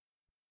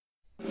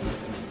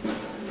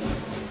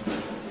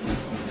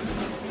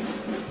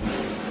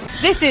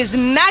This is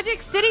Magic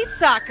City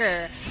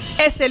Soccer.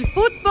 Es el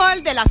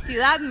fútbol de la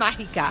ciudad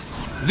mágica.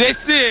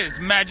 This is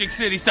Magic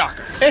City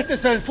Soccer. Este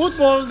es el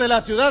fútbol de la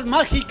ciudad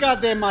mágica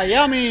de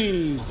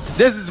Miami.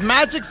 This is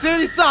Magic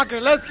City Soccer.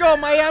 Let's go,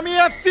 Miami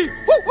FC.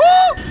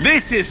 Woo-hoo!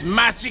 This is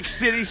Magic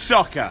City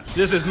Soccer.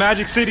 This is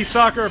Magic City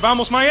Soccer.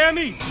 Vamos,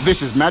 Miami.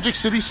 This is Magic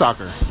City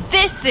Soccer.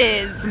 This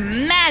is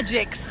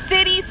Magic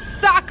City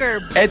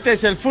Soccer. Este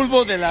es el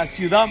fútbol de la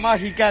ciudad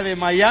mágica de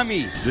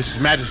Miami. This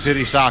is Magic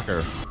City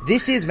Soccer.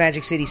 This is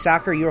Magic City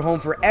Soccer, your home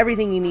for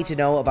everything you need to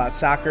know about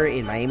soccer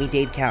in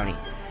Miami-Dade County.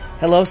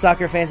 Hello,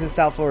 soccer fans in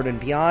South Florida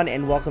and beyond,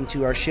 and welcome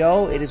to our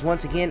show. It is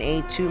once again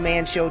a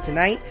two-man show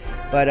tonight,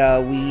 but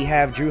we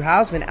have Drew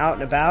Hausman out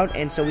and about,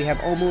 and so we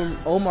have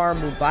Omar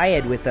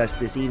Mubayed with us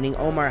this evening.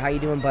 Omar, how you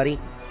doing, buddy?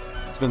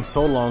 It's been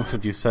so long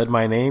since you said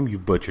my name,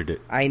 you've butchered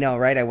it. I know,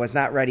 right? I was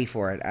not ready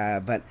for it,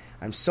 but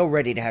I'm so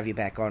ready to have you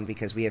back on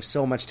because we have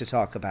so much to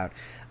talk about.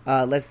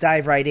 Let's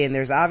dive right in.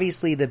 There's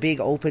obviously the big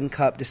Open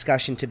Cup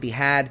discussion to be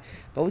had,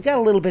 but we've got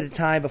a little bit of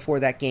time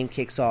before that game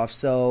kicks off,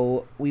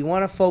 so we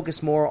want to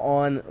focus more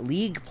on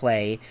league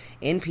play,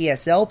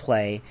 NPSL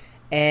play,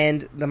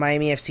 and the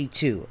Miami FC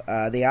 2.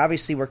 They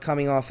obviously were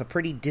coming off a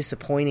pretty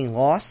disappointing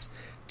loss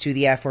to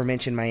the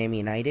aforementioned Miami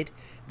United.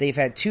 They've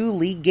had two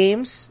league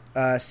games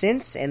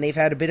since, and they've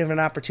had a bit of an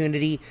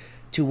opportunity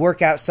to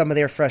work out some of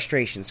their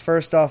frustrations.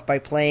 First off, by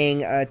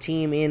playing a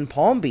team in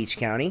Palm Beach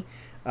County,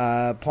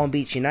 Palm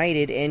Beach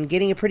United, and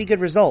getting a pretty good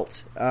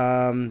result.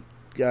 Go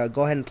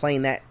ahead and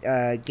playing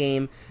that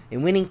game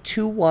and winning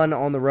 2-1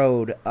 on the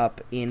road up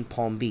in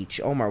Palm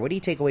Beach. Omar, what do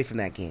you take away from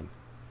that game?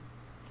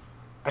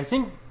 I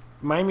think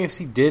Miami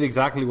FC did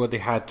exactly what they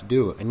had to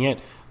do, and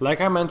yet,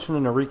 like I mentioned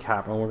in a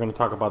recap, and we're going to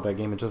talk about that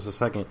game in just a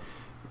second,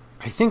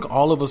 I think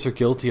all of us are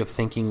guilty of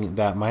thinking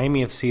that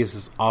Miami FC is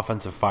this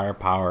offensive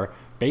firepower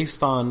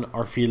based on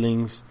our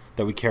feelings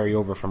that we carry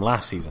over from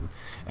last season.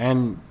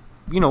 And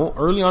you know,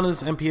 early on in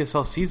this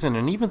NPSL season,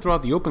 and even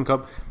throughout the Open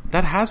Cup,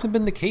 that hasn't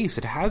been the case.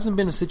 It hasn't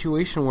been a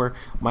situation where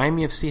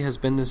Miami FC has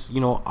been this,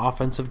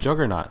 offensive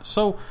juggernaut.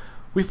 So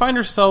we find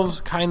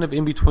ourselves kind of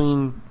in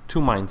between two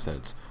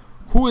mindsets.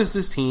 Who is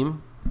this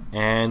team,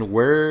 and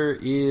where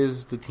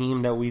is the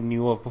team that we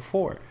knew of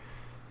before?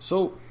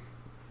 So,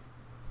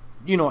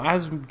 now I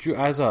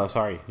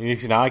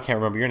can't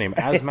remember your name.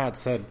 As Matt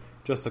said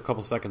just a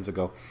couple seconds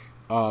ago,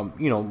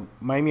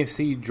 Miami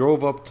FC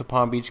drove up to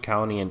Palm Beach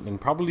County and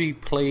probably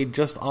played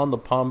just on the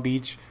Palm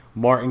Beach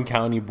Martin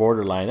County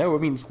borderline. That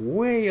means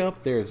way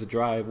up there is a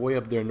drive, way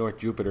up there in North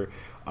Jupiter,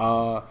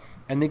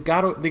 and they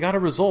got a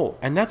result,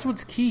 and that's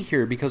what's key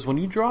here. Because when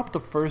you drop the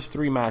first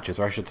three matches,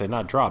 or I should say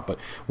not drop, but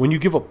when you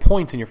give up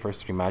points in your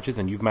first three matches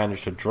and you've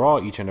managed to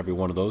draw each and every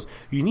one of those,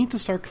 you need to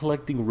start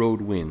collecting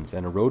road wins,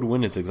 and a road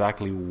win is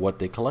exactly what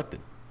they collected.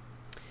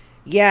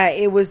 Yeah,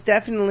 it was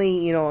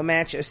definitely, a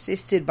match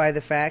assisted by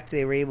the fact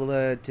they were able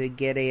to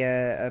get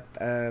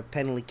a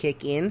penalty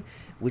kick in,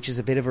 which is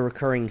a bit of a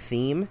recurring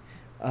theme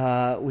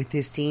with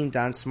this team.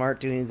 Don Smart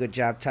doing a good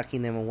job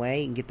tucking them away.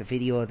 You can get the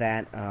video of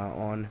that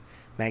on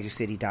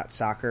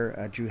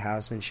magiccity.soccer. Drew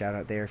Hausman, shout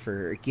out there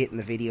for getting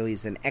the video.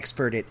 He's an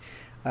expert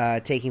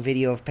at taking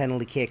video of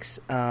penalty kicks.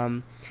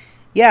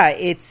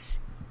 It's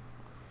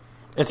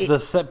the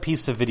set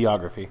piece of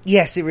videography.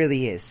 Yes, it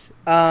really is.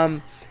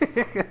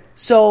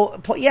 So,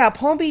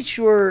 Palm Beach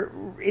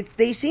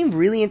they seemed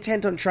really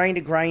intent on trying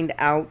to grind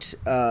out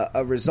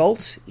a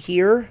result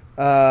here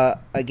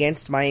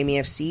against Miami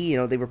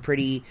FC. They were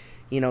pretty,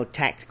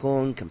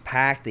 tactical and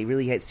compact. They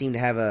really seemed to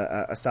have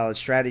a solid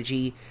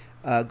strategy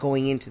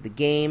going into the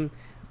game.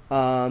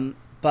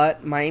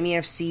 But Miami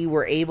FC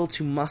were able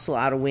to muscle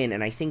out a win,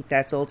 and I think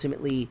that's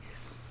ultimately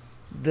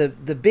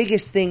the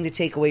biggest thing to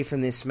take away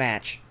from this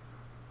match.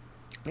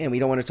 And we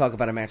don't want to talk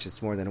about a match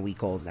that's more than a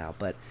week old now,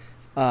 but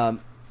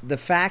the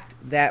fact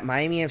that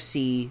Miami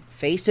FC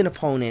faced an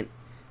opponent,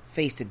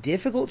 faced a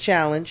difficult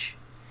challenge,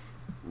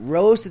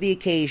 rose to the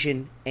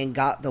occasion, and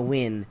got the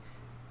win,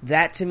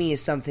 that to me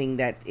is something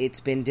that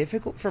it's been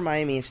difficult for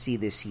Miami FC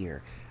this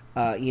year.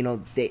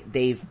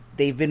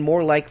 They've been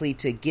more likely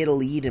to get a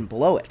lead and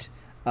blow it.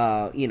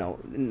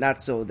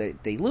 Not so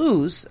that they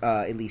lose,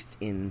 at least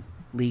in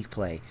league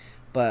play,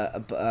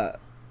 but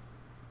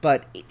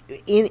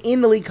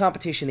in the league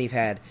competition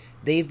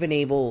they've been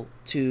able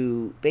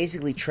to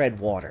basically tread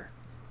water.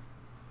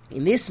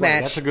 In this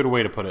match, that's a good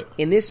way to put it.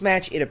 In this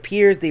match, it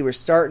appears they were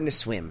starting to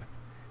swim.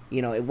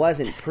 It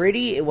wasn't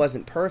pretty, it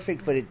wasn't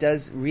perfect, but it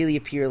does really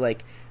appear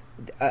like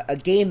a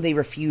game they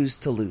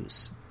refused to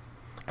lose.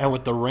 And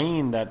with the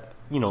rain that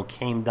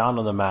came down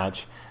on the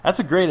match, that's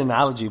a great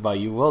analogy by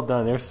you. Well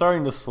done. They're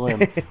starting to swim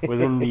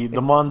within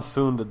the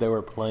monsoon that they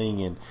were playing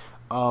in.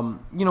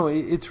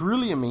 It's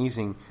really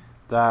amazing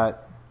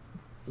that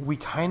we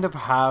kind of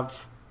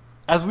have,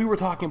 as we were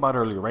talking about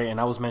earlier, right? And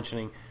I was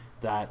mentioning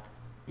that,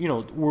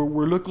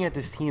 we're looking at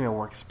this team and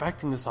we're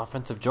expecting this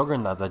offensive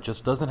juggernaut that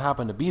just doesn't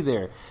happen to be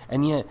there.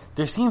 And yet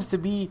there seems to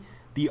be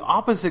the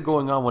opposite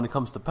going on when it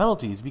comes to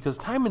penalties, because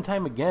time and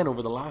time again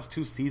over the last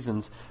two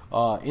seasons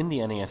in the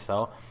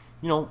NASL,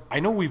 I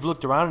know we've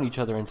looked around at each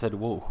other and said,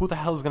 well, who the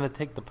hell is going to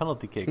take the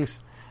penalty kicks?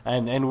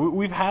 And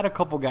we've had a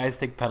couple guys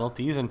take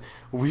penalties, and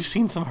we've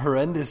seen some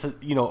horrendous,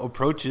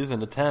 approaches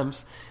and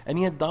attempts, and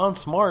yet Don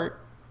Smart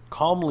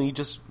calmly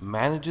just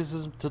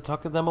manages to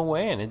tuck them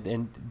away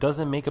and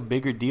doesn't make a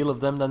bigger deal of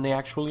them than they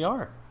actually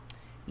are.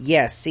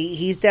 Yes,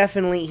 he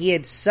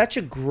had such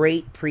a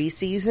great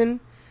preseason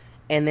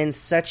and then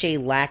such a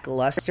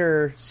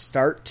lackluster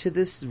start to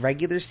this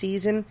regular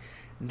season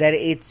that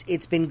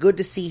it's been good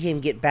to see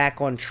him get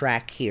back on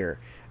track here,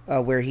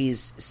 where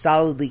he's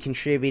solidly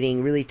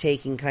contributing, really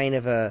taking kind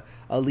of a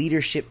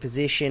leadership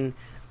position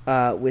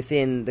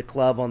within the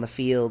club on the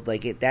field.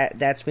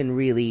 That's been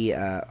really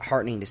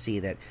heartening to see,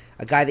 that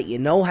a guy that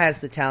has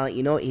the talent,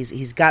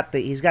 he's got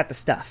the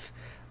stuff.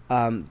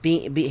 Him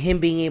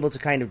being able to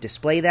kind of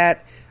display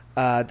that,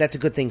 that's a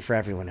good thing for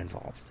everyone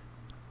involved.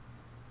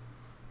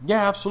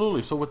 Yeah,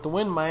 absolutely. So with the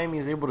win, Miami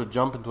is able to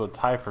jump into a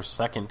tie for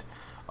second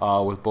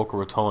with Boca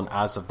Raton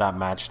as of that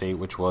match date,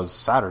 which was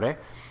Saturday.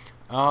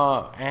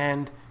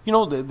 And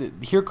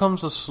here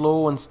comes a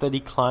slow and steady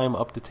climb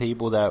up the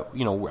table that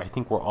I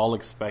think we're all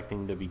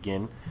expecting to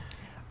begin.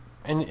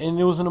 And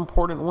it was an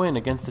important win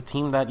against a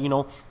team that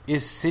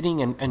is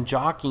sitting and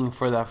jockeying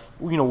for that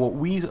what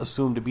we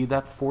assume to be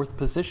that fourth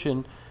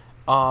position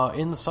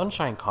in the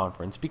Sunshine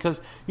Conference.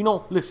 Because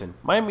listen,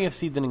 Miami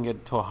FC didn't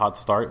get to a hot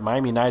start.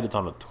 Miami United's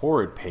on a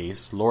torrid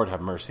pace. Lord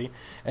have mercy.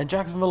 And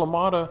Jacksonville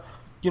Armada,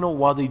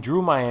 while they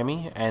drew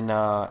Miami and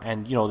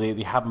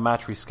they have a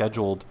match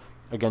rescheduled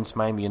against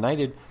Miami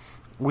United,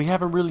 we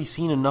haven't really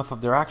seen enough of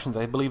their actions.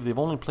 I believe they've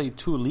only played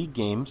 2 league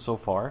games so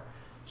far,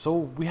 so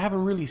we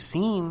haven't really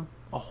seen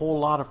a whole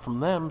lot from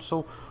them.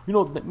 So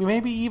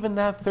maybe even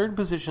that third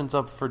position's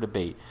up for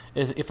debate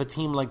if a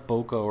team like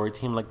Boca or a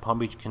team like Palm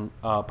Beach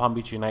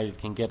United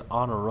can get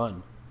on a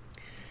run.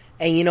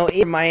 And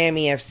in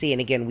Miami FC,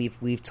 and again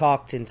we've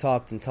talked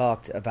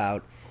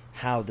about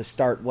how the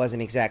start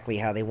wasn't exactly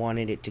how they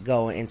wanted it to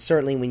go, and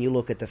certainly when you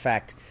look at the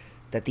fact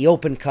that the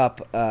Open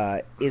Cup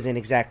didn't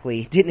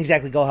exactly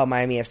go how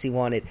Miami FC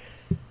wanted.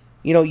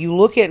 You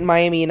look at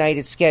Miami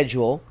United's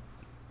schedule;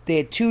 they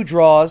had 2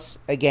 draws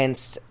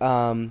against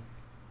Miami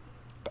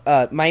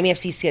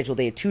FC's schedule.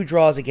 They had 2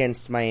 draws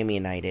against Miami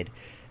United.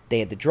 They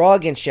had the draw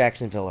against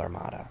Jacksonville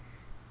Armada,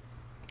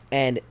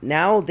 and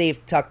now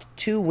they've tucked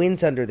 2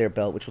 wins under their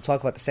belt, which we'll talk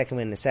about the second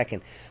win in a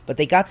second. But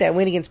they got that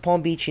win against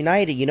Palm Beach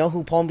United. You know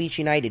who Palm Beach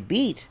United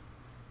beat?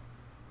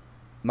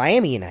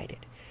 Miami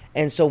United.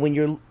 And so when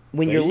you're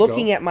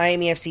looking at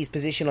Miami FC's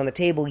position on the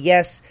table,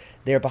 yes,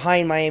 they're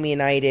behind Miami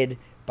United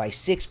by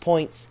 6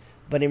 points,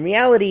 but in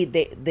reality,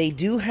 they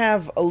do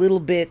have a little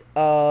bit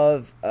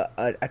of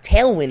a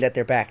tailwind at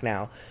their back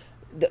now.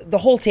 The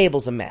whole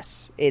table's a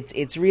mess.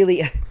 It's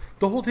really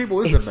the whole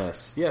table is a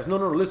mess. Yes, no.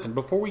 Listen,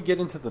 before we get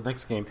into the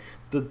next game,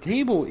 the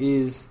table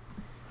is.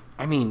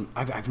 I mean,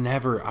 I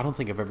don't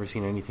think I've ever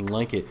seen anything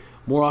like it.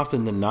 More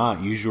often than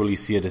not, usually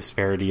see a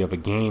disparity of a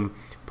game,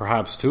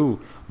 perhaps 2.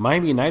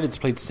 Miami United's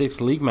played 6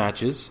 league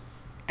matches,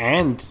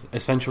 and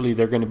essentially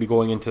they're going to be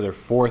going into their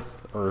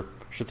third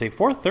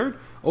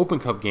Open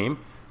Cup game,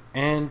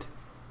 and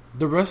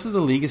the rest of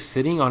the league is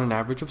sitting on an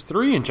average of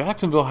 3, and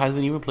Jacksonville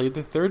hasn't even played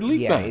their third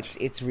league match.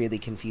 Yeah, it's really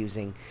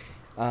confusing.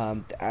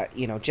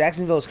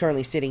 Jacksonville is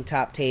currently sitting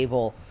top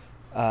table.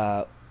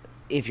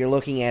 If you're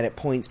looking at it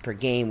points per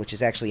game, which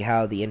is actually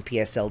how the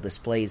NPSL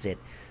displays it.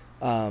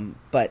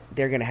 But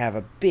they're going to have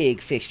a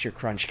big fixture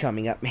crunch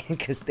coming up, man,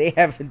 because they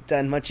haven't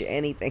done much of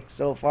anything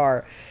so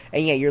far.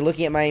 And yeah, you're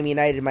looking at Miami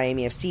United and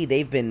Miami FC.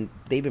 They've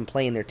been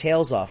playing their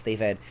tails off. They've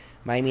had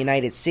Miami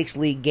United 6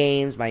 league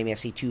games, Miami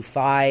FC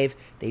 2-5.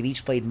 They've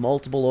each played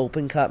multiple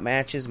Open Cup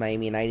matches.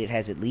 Miami United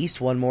has at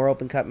least 1 more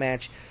Open Cup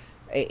match.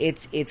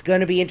 It's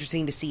going to be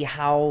interesting to see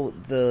how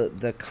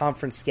the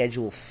conference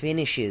schedule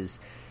finishes.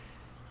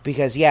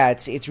 Because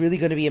it's really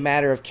going to be a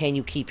matter of, can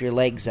you keep your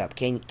legs up?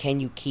 Can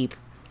you keep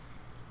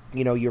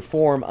your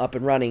form up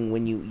and running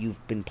when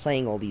you've been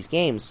playing all these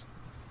games?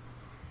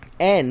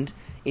 And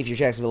if you're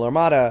Jacksonville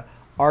Armada,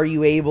 are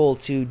you able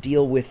to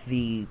deal with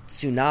the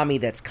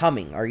tsunami that's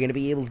coming? Are you going to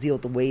be able to deal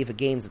with the wave of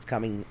games that's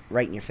coming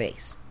right in your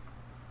face?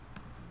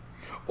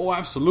 Oh,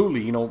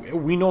 absolutely.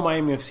 We know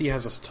Miami FC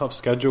has a tough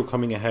schedule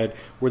coming ahead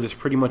where there's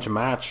pretty much a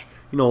match.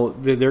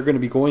 They're going to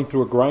be going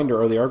through a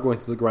grinder, or they are going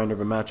through the grinder of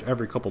a match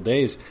every couple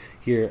days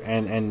here,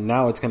 and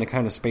now it's going to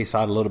kind of space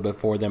out a little bit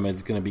for them.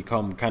 It's going to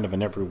become kind of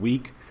an every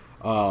week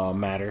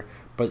matter.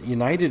 But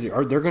United,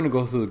 they're going to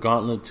go through the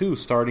gauntlet too,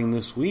 starting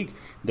this week.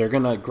 They're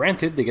going to,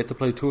 granted, they get to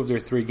play 2 of their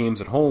 3 games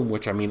at home,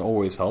 which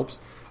always helps.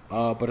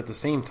 But at the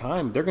same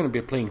time, they're going to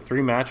be playing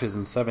 3 matches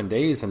in 7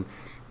 days, and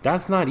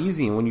that's not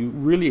easy. And when you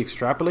really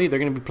extrapolate, they're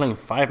going to be playing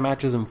 5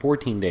 matches in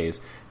 14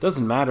 days.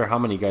 Doesn't matter how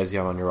many guys you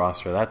have on your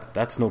roster.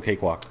 That's no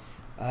cakewalk.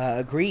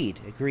 Agreed.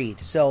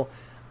 So,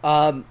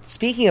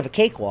 speaking of a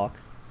cakewalk,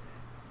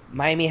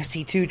 Miami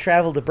FC 2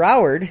 traveled to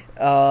Broward.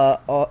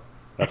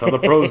 That's how the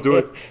pros do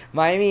it.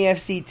 Miami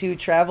FC 2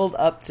 traveled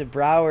up to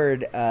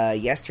Broward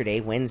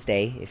yesterday,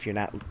 Wednesday, if you're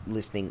not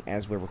listening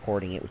as we're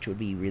recording it, which would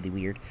be really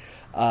weird.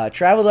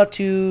 traveled up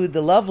to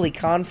the lovely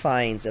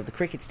confines of the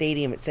Cricket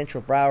Stadium at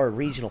Central Broward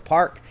Regional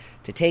Park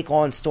to take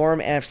on Storm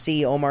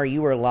FC. Omar,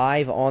 you were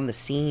live on the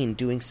scene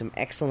doing some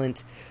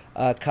excellent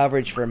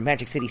coverage for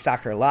Magic City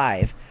Soccer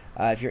Live.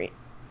 If you're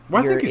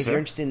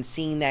interested in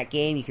seeing that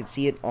game, you can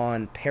see it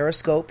on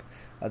Periscope.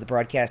 The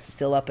broadcast is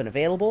still up and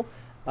available.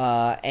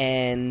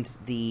 And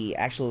the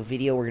actual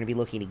video, we're going to be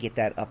looking to get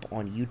that up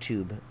on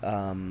YouTube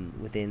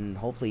within,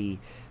 hopefully,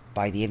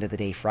 by the end of the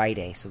day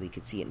Friday, so that you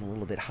can see it in a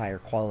little bit higher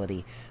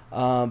quality.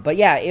 But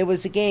yeah, it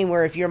was a game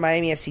where if you're a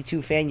Miami FC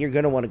 2 fan, you're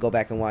going to want to go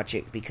back and watch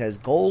it because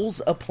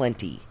goals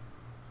aplenty.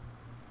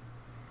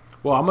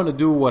 Well, I'm going to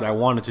do what I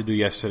wanted to do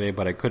yesterday,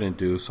 but I couldn't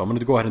do, so I'm going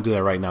to go ahead and do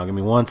that right now. Give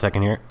me 1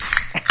 second here.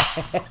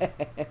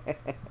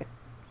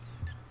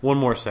 One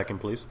more second,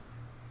 please.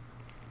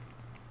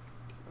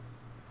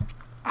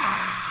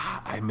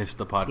 I missed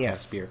the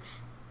podcast beer.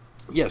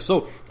 Yeah,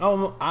 so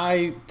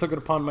I took it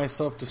upon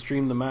myself to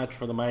stream the match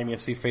for the Miami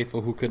FC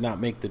faithful who could not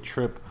make the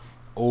trip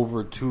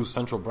over to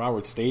Central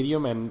Broward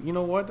Stadium, and you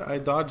know what? I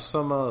dodged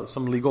some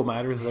legal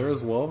matters there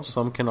as well.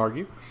 Some can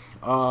argue.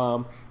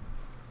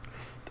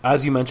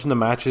 As you mentioned,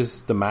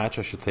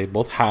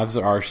 both halves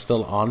are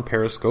still on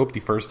Periscope. The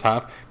first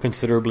half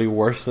considerably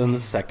worse than the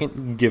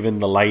second, given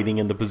the lighting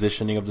and the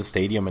positioning of the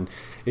stadium. And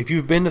if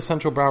you've been to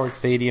Central Broward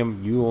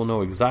Stadium, you will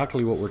know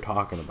exactly what we're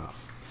talking about.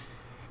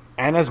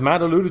 And as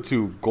Matt alluded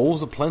to,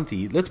 goals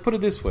aplenty. Let's put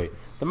it this way.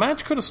 The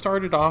match could have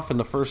started off in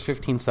the first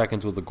 15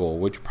 seconds with a goal,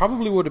 which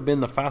probably would have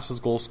been the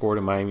fastest goal scored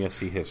in Miami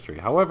FC history.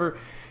 However,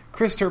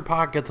 Chris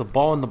Turpak gets a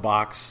ball in the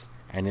box,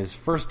 and his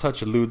first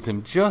touch eludes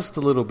him just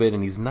a little bit,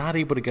 and he's not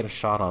able to get a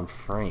shot on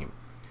frame.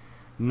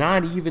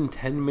 Not even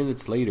 10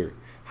 minutes later,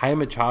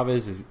 Jaime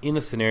Chavez is in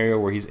a scenario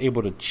where he's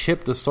able to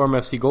chip the Storm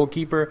FC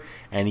goalkeeper,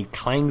 and he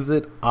clangs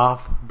it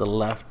off the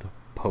left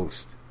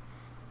post.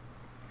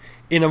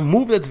 In a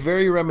move that's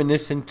very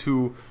reminiscent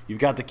to, you've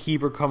got the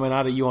keeper coming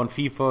out at you on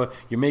FIFA,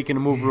 you're making a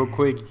move real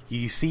quick,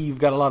 you see you've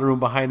got a lot of room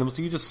behind him,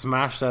 so you just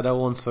smash that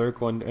L1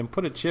 circle and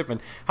put a chip.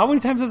 And how many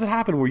times does it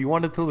happen where you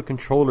want to throw the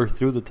controller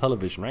through the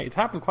television, right? It's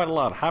happened quite a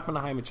lot. It happened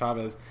to Jaime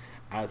Chavez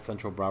at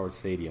Central Broward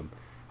Stadium.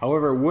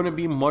 However, it wouldn't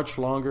be much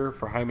longer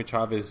for Jaime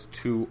Chavez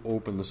to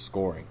open the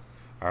scoring.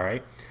 All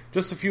right.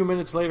 Just a few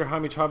minutes later,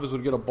 Jaime Chavez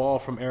would get a ball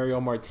from Ariel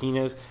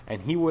Martinez,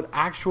 and he would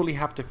actually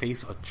have to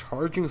face a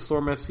charging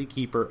Storm FC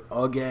keeper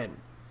again.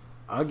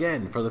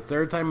 For the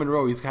third time in a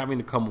row, he's having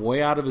to come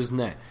way out of his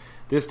net.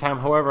 This time,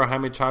 however,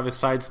 Jaime Chavez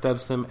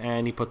sidesteps him,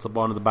 and he puts the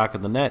ball into the back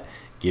of the net,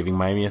 giving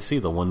Miami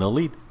FC the 1-0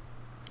 lead.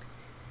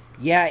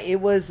 Yeah, it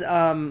was...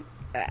 I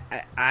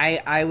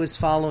was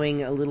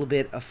following a little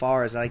bit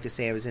afar, as I like to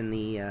say. I was in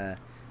the...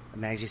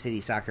 Magic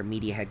City Soccer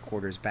media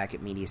headquarters back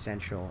at Media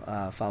Central,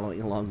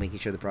 following along, making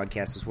sure the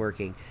broadcast was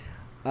working.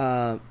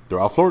 They're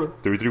out Florida,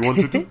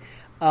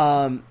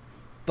 33122.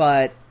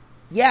 But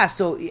yeah,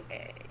 so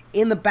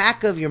in the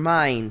back of your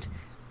mind,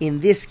 in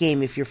this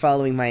game, if you're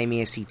following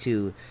Miami FC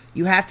 2,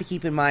 you have to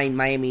keep in mind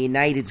Miami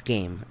United's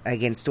game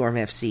against Storm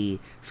FC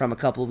from a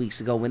couple of weeks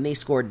ago when they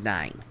scored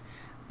 9.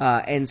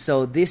 And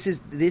so this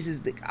is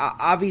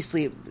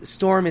obviously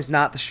Storm is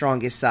not the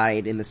strongest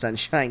side in the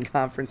Sunshine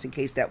Conference, in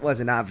case that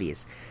wasn't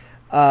obvious.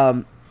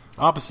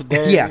 Opposite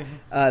day. Yeah.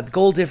 The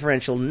goal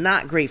differential,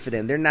 not great for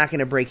them. They're not going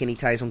to break any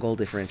ties on goal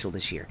differential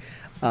this year.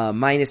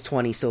 Minus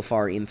 20 so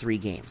far in 3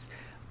 games.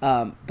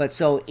 But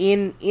so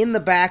in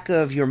the back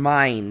of your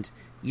mind,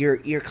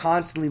 you're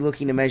constantly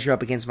looking to measure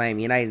up against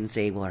Miami United and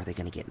say, well, are they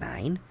going to get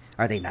 9?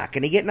 Are they not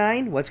going to get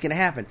 9? What's going to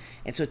happen?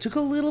 And so it took a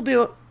little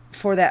bit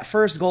for that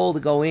first goal to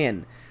go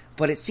in.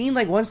 But it seemed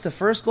like once the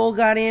first goal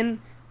got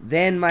in,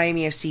 then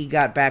Miami FC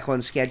got back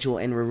on schedule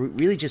and were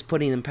really just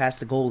putting them past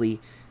the goalie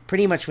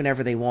pretty much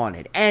whenever they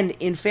wanted. And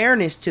in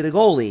fairness to the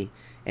goalie,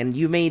 and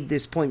you made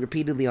this point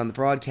repeatedly on the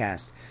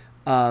broadcast,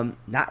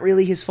 not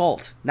really his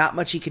fault. Not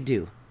much he could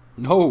do.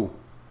 No,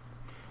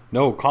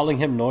 calling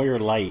him Neuer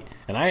light,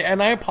 and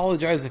I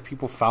apologize if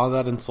people found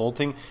that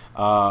insulting.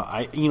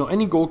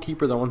 Any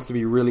goalkeeper that wants to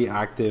be really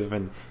active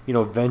and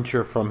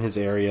venture from his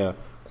area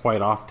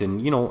quite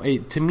often,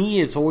 to me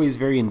it's always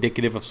very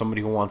indicative of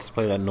somebody who wants to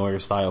play that Neuer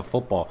style of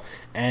football.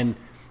 And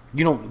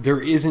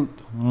there isn't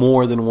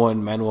more than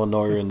one Manuel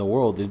Neuer in the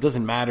world. It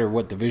doesn't matter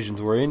what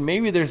divisions we're in.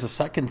 Maybe there's a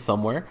second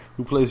somewhere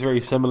who plays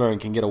very similar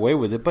and can get away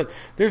with it, but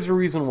there's a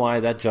reason why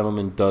that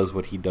gentleman does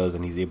what he does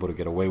and he's able to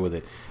get away with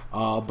it.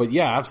 But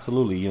yeah,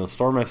 absolutely.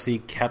 Storm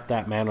FC kept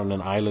that man on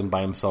an island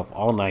by himself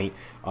all night.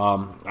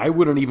 I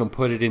wouldn't even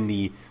put it in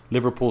the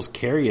Liverpool's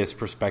Karius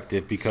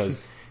perspective because,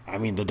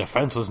 the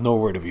defense was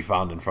nowhere to be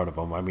found in front of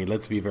him.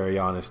 Let's be very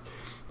honest.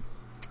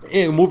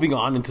 Moving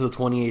on into the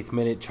 28th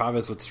minute,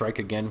 Chavez would strike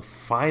again,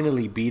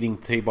 finally beating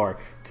Tebar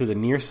to the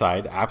near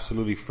side,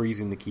 absolutely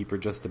freezing the keeper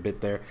just a bit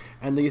there.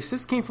 And the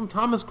assist came from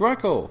Thomas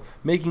Greco,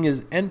 making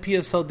his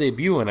NPSL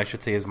debut, and I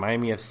should say his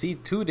Miami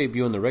FC 2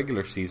 debut in the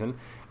regular season,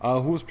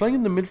 who was playing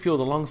in the midfield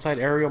alongside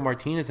Ariel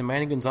Martinez and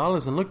Manny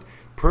Gonzalez and looked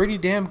pretty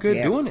damn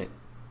good doing it.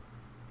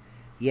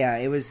 Yeah,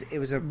 it was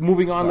a...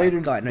 Moving on later...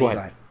 Go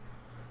ahead.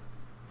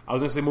 I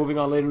was going to say, moving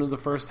on later into the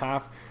first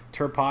half,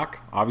 Turpak,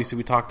 obviously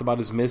we talked about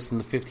his miss in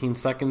the 15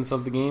 seconds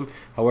of the game.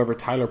 However,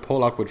 Tyler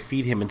Polak would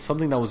feed him in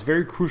something that was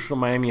very crucial to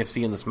Miami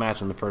FC in this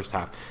match in the first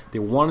half. They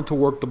wanted to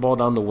work the ball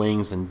down the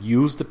wings and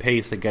use the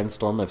pace against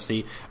Storm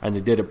FC, and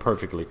they did it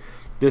perfectly.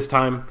 This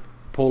time,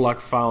 Polak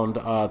found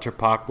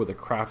Turpak with a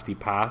crafty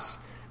pass,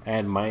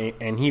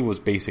 and he was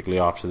basically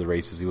off to the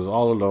races. He was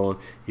all alone.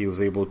 He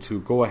was able to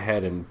go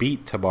ahead and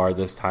beat Tabar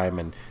this time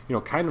and,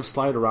 kind of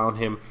slide around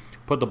him,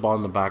 put the ball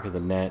in the back of the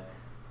net,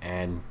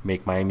 and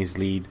make Miami's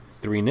lead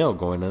 3-0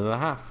 going into the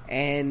half.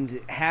 And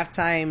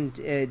halftime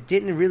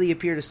didn't really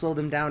appear to slow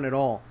them down at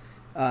all.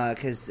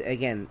 Because,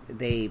 again,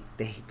 they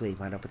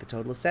wound up with a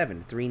total of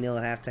 7.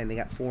 3-0 at halftime. They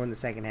got 4 in the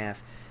second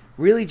half.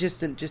 Really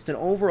just an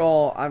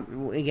overall,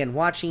 again,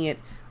 watching it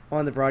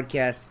on the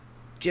broadcast,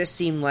 just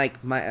seemed like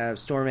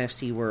Storm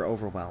FC were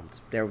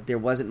overwhelmed. There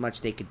wasn't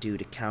much they could do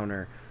to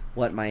counter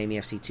what Miami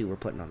FC 2 were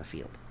putting on the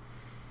field.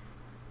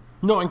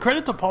 No, and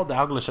credit to Paul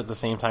Dalglish at the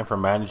same time for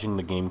managing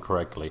the game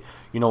correctly.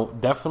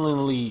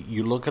 Definitely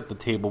you look at the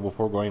table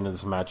before going into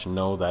this match and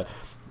know that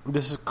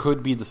this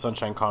could be the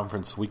Sunshine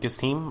Conference weakest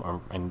team,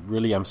 and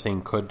really I'm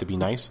saying could to be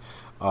nice.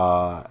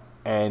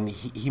 And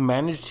he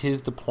managed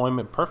his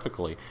deployment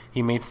perfectly.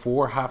 He made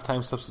 4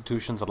 halftime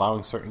substitutions,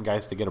 allowing certain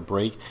guys to get a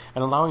break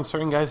and allowing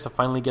certain guys to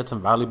finally get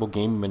some valuable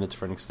game minutes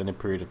for an extended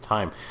period of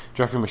time.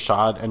 Jeffrey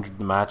Machad entered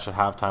the match at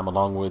halftime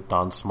along with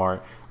Don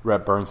Smart,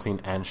 Rhett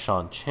Bernstein, and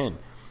Sean Chin.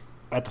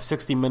 At the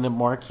 60-minute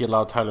mark, he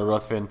allowed Tyler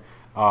Ruffin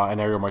and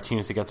Ariel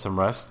Martinez to get some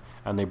rest,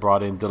 and they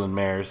brought in Dylan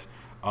Mayers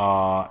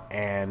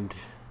and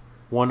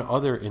one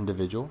other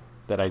individual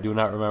that I do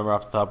not remember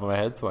off the top of my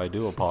head, so I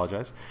do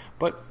apologize.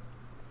 But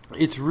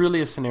it's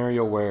really a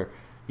scenario where,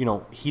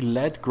 he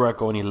let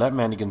Greco and he let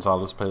Manny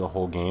Gonzalez play the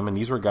whole game, and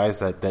these were guys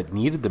that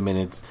needed the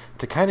minutes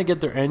to kind of get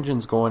their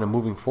engines going and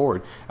moving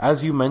forward.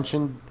 As you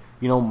mentioned,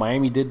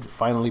 Miami did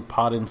finally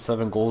pot in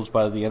 7 goals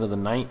by the end of the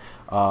night.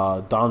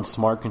 Don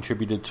Smart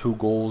contributed 2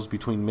 goals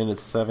between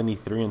minutes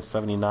 73 and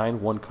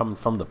 79, one coming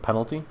from the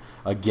penalty.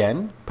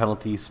 Again,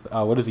 penalties.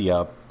 What is he?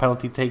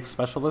 Penalty take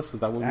specialist?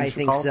 Is that what we should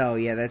call him? I think so,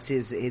 yeah. That's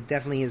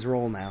definitely his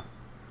role now.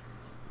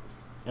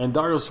 And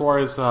Dario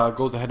Suarez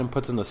goes ahead and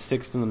puts in the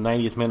 6th and the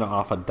 90th minute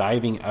off a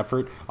diving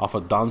effort off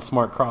a Don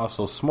Smart cross.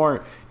 So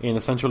Smart, in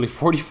essentially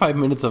 45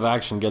 minutes of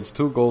action, gets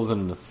 2 goals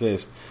and an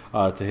assist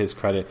to his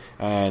credit.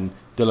 And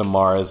Dylan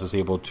Mares is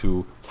able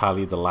to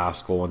tally the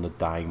last goal in the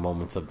dying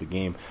moments of the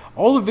game.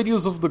 All the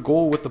videos of the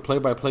goal with the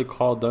play-by-play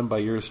call done by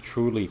yours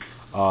truly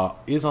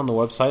is on the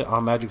website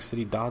on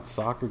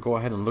magiccity.soccer. Go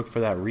ahead and look for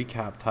that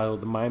recap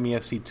titled "The Miami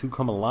FC 2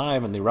 Come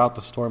Alive" and they rout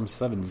the Storm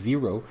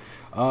 7-0.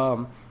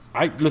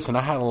 I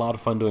had a lot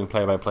of fun doing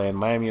play-by-play, and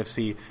Miami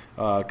FC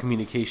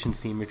communications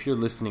team, if you're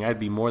listening,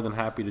 I'd be more than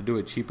happy to do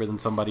it cheaper than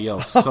somebody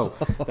else. So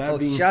that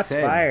being shots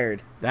said,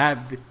 fired.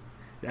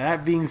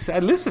 That being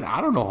said, listen,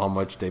 I don't know how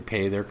much they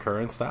pay their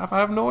current staff. I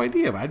have no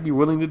idea. I'd be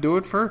willing to do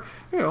it for,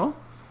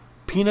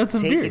 peanuts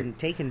and beer.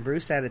 Taking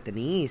Bruce out at the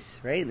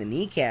knees, right? In the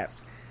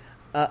kneecaps.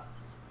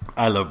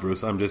 I love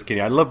Bruce. I'm just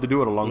kidding. I'd love to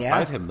do it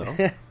alongside him,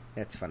 though.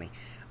 That's funny.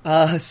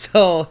 Miami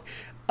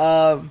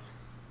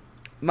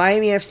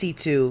FC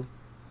 2,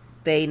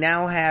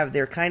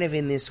 they're kind of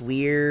in this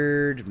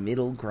weird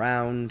middle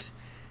ground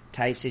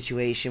type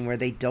situation where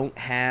they don't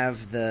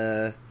have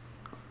the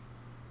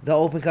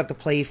Open Cup to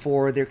play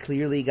for. They're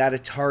clearly got to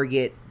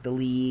target the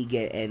league,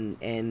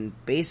 and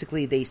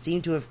basically they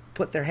seem to have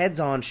put their heads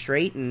on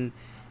straight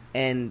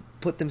and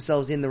put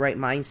themselves in the right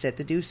mindset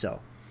to do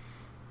so.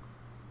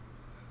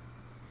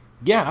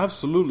 Yeah,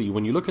 absolutely.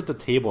 When you look at the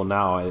table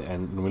now,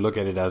 and when we look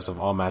at it as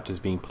of all matches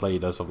being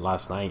played as of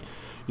last night,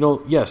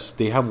 yes,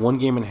 they have 1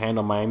 game in hand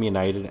on Miami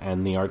United,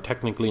 and they are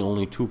technically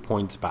only 2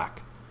 points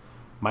back.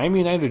 Miami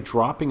United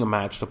dropping a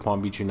match to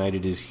Palm Beach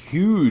United is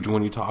huge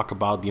when you talk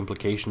about the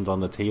implications on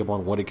the table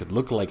and what it could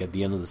look like at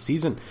the end of the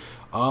season.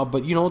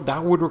 But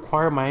that would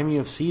require Miami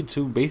FC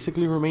to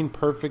basically remain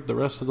perfect the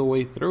rest of the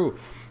way through.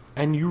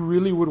 And you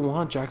really would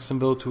want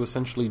Jacksonville to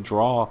essentially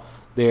draw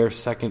their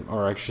second,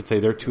 or I should say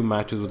their 2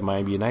 matches with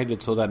Miami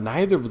United, so that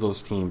neither of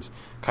those teams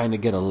kind of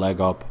get a leg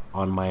up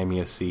on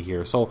Miami FC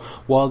here. So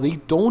while they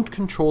don't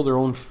control their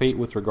own fate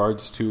with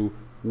regards to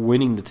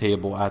winning the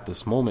table at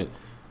this moment,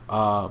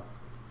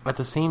 at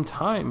the same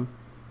time,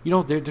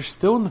 they're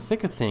still in the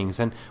thick of things.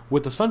 And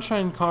with the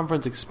Sunshine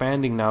Conference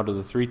expanding now to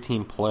the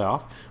 3-team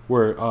playoff,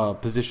 where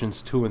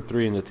positions 2 and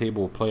 3 in the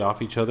table will play off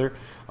each other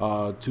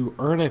to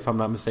earn, if I'm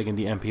not mistaken,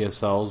 the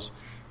NPSL's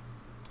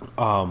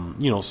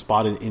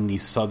spotted in the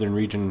Southern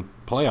Region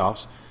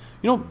playoffs,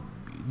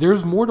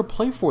 there's more to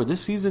play for. This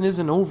season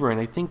isn't over,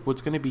 and I think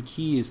what's going to be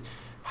key is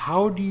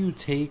how do you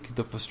take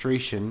the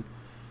frustration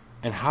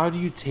and how do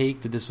you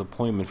take the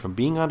disappointment from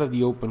being out of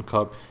the Open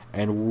Cup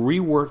and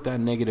rework that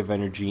negative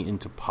energy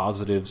into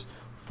positives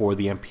for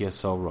the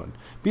NPSL run?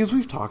 Because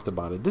we've talked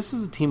about it. This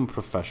is a team of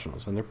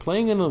professionals, and they're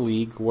playing in a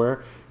league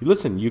where,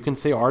 listen, you can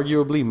say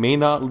arguably may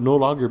no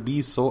longer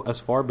be so as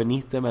far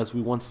beneath them as we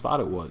once thought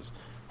it was.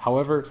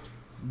 However,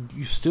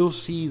 you still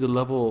see the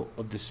level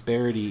of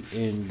disparity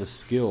in the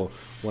skill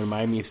when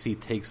Miami FC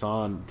takes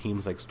on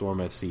teams like Storm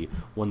FC,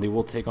 when they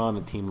will take on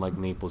a team like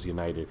Naples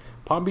United.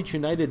 Palm Beach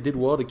United did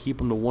well to keep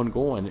them to 1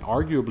 goal, and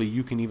arguably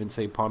you can even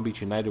say Palm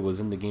Beach United was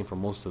in the game for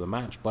most of the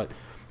match. But,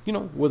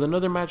 with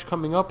another match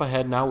coming up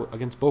ahead now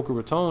against Boca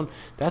Raton,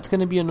 that's going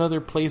to be another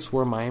place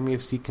where Miami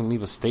FC can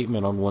leave a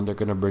statement on what they're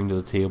going to bring to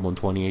the table in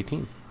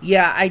 2018.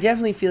 Yeah, I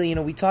definitely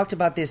feel, we talked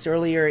about this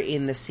earlier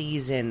in the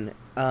season.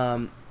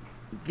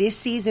 This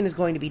season is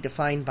going to be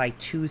defined by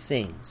 2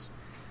 things.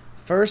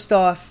 First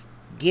off,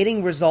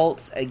 getting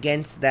results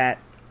against that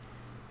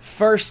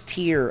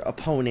first-tier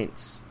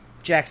opponents,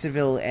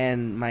 Jacksonville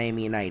and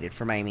Miami United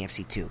for Miami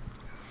FC 2.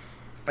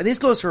 And this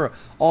goes for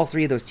all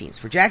 3 of those teams.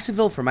 For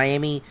Jacksonville, for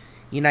Miami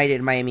United,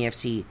 and Miami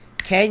FC,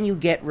 can you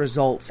get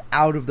results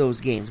out of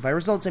those games? By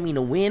results, I mean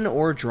a win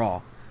or a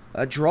draw.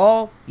 A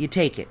draw, you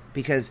take it.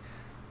 Because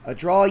a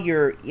draw,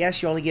 you're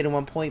only getting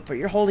 1 point, but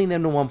you're holding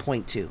them to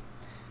 1.2.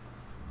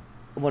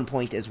 1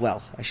 point as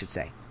well, I should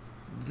say.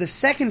 The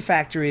second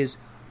factor is,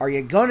 are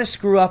you going to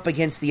screw up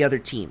against the other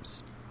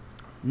teams?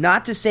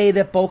 Not to say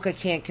that Boca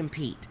can't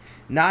compete.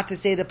 Not to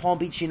say that Palm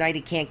Beach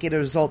United can't get a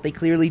result. They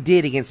clearly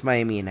did against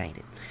Miami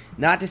United.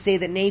 Not to say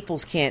that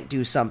Naples can't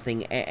do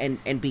something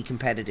and be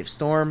competitive.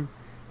 Storm,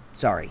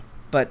 sorry.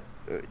 But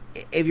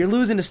if you're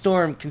losing to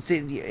Storm,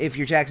 if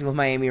you're Jacksonville,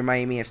 Miami, or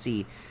Miami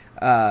FC,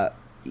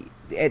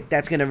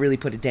 that's going to really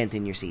put a dent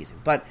in your season.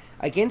 But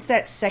against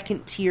that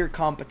second-tier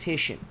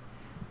competition,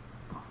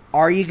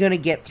 are you going to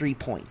get 3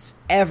 points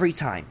every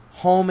time,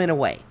 home and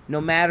away,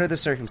 no matter the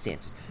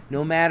circumstances,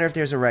 no matter if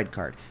there's a red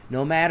card,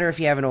 no matter if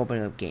you have an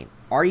open-up game?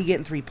 Are you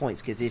getting 3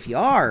 points? Because if you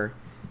are,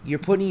 you're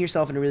putting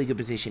yourself in a really good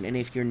position. And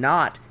if you're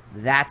not,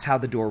 that's how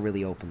the door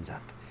really opens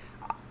up.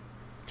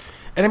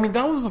 And I mean,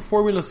 that was the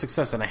formula of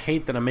success. And I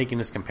hate that I'm making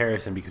this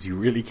comparison because you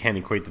really can't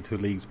equate the 2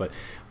 leagues. But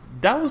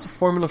that was the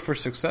formula for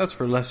success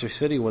for Leicester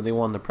City when they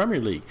won the Premier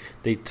League.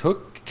 They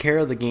took care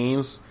of the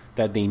games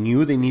that they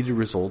knew they needed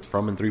results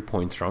from and 3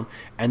 points from,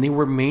 and they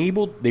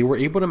were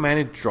able to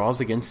manage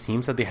draws against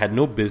teams that they had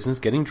no business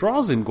getting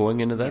draws in going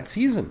into that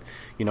season.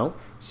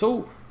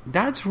 So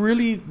that's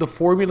really the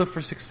formula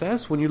for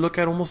success when you look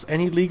at almost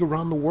any league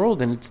around the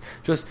world. And it's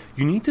just,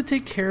 you need to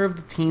take care of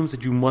the teams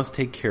that you must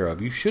take care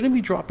of. You shouldn't be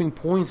dropping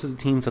points to the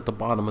teams at the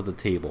bottom of the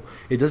table.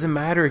 It doesn't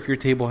matter if your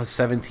table has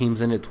 7 teams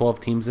in it,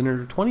 12 teams in it,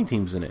 or 20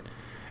 teams in it.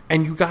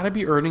 And you got to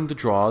be earning the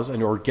draws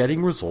or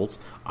getting results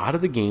out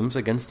of the games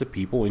against the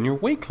people in your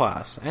weight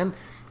class. And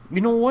you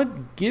know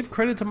what? Give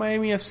credit to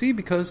Miami FC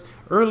because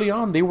early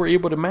on they were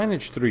able to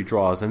manage 3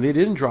 draws and they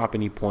didn't drop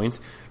any points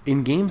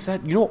in games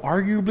that,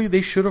 arguably they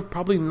should have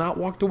probably not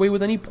walked away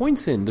with any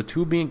points in, the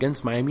 2 being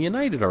against Miami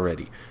United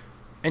already.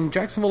 And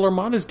Jacksonville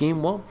Armada's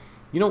game, well,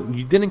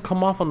 you didn't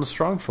come off on the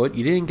strong foot.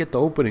 You didn't get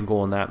the opening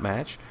goal in that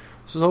match.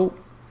 So,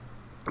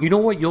 you know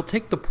what? You'll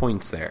take the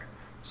points there.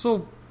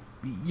 So,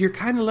 you're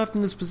kind of left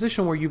in this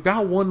position where you've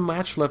got 1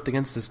 match left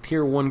against this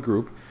Tier 1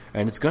 group,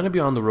 and it's going to be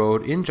on the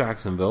road in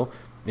Jacksonville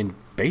in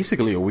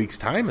basically a week's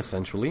time,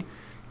 essentially.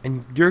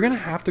 And you're going to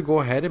have to go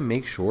ahead and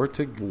make sure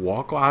to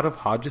walk out of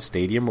Hodges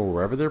Stadium or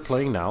wherever they're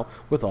playing now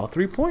with all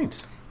 3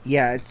 points.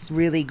 Yeah, it's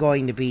really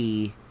going to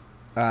be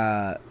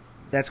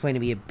that's going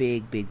to be a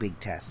big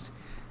test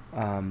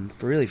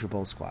for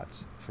both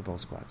squads.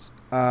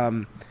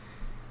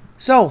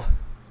 So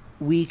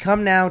we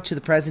come now to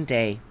the present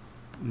day.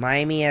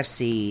 Miami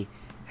FC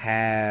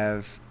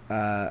have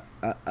a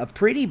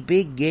pretty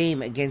big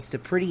game against a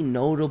pretty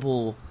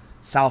notable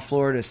South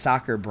Florida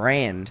soccer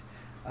brand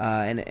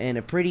and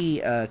a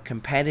pretty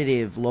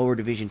competitive lower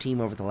division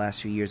team over the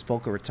last few years,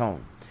 Boca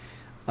Raton.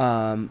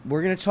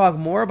 We're going to talk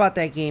more about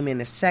that game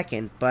in a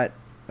second, but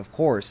of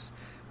course,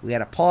 we had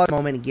to pause a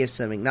moment and give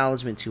some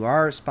acknowledgement to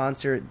our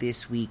sponsor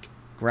this week,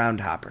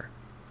 Groundhopper.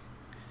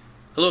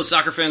 Hello,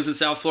 soccer fans in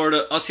South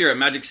Florida. Us here at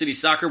Magic City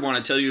Soccer want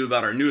to tell you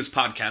about our newest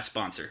podcast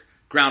sponsor,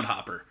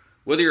 Groundhopper.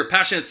 Whether you're a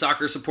passionate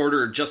soccer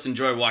supporter or just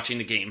enjoy watching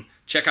the game,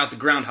 check out the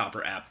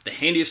Groundhopper app, the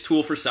handiest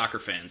tool for soccer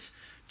fans.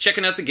 Check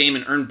out the game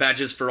and earn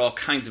badges for all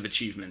kinds of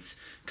achievements.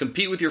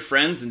 Compete with your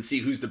friends and see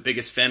who's the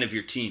biggest fan of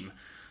your team.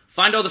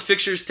 Find all the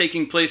fixtures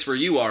taking place where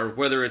you are,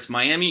 whether it's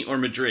Miami or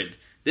Madrid.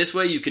 This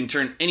way you can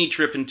turn any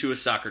trip into a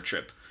soccer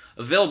trip.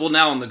 Available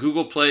now on the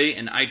Google Play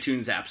and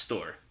iTunes App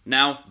Store.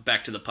 Now,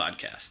 back to the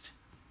podcast.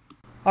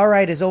 All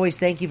right, as always,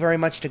 thank you very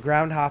much to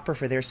Groundhopper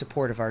for their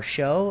support of our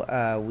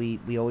show.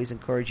 We always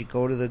encourage you to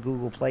go to the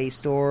Google Play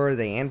Store,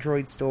 the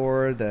Android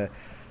Store, the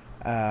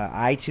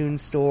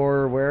iTunes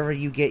Store, wherever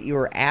you get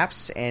your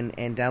apps, and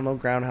download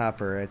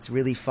Groundhopper. It's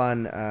really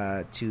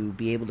fun to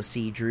be able to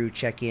see Drew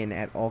check in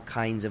at all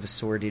kinds of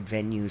assorted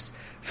venues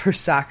for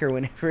soccer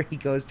whenever he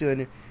goes to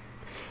an...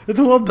 It's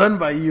well done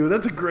by you.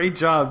 That's a great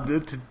job.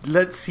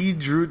 Let's see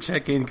Drew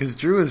check in because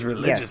Drew is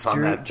religious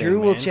on that thing, Drew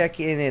will man. check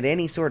in at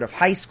any sort of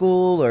high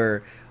school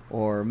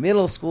or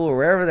middle school or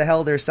wherever the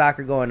hell there's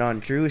soccer going on.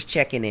 Drew is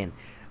checking in.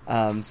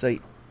 So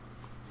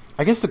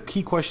I guess the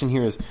key question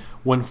here is,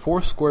 when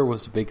Foursquare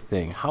was a big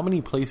thing, how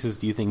many places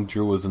do you think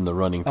Drew was in the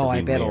running for being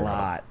I bet mayor a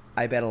lot.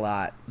 I bet a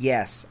lot.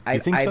 Yes. You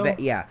think so?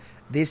 Bet, yeah.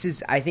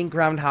 I think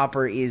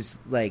Groundhopper is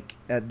like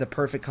the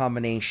perfect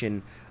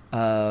combination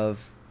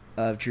of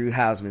Drew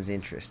Hausman's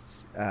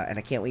interests, and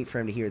I can't wait for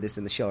him to hear this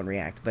in the show and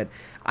react. But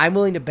I'm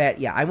willing to bet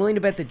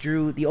that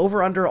Drew, the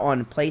over under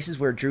on places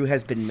where Drew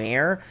has been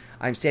mayor,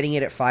 I'm setting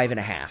it at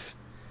 5.5.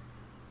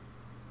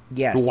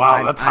 Yes,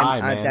 wow, that's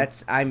high,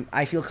 man.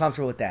 I feel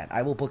comfortable with that.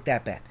 I will book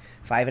that bet,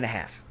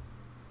 5.5.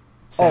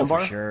 Sandbar?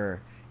 Oh, for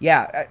sure.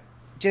 Yeah,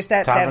 just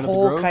that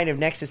whole kind of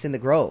nexus in the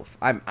Grove.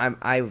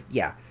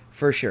 Yeah,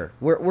 for sure.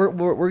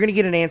 We're gonna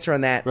get an answer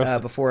on that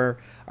before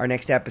our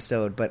next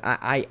episode. But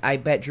I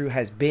bet Drew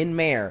has been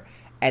mayor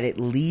at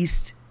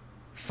least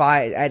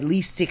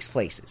 6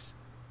 places.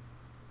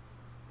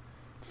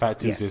 Fat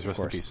Tuesdays, yes, of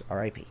course. recipes.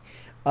 R.I.P.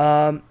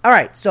 All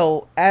right.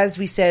 So as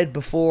we said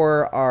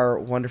before our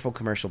wonderful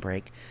commercial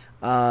break,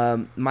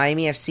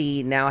 Miami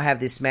FC now have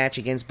this match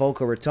against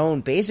Boca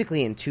Raton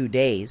basically in 2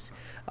 days,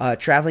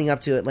 traveling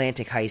up to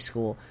Atlantic High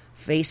School,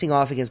 facing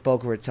off against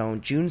Boca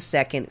Raton, June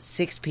 2nd,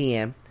 6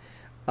 p.m.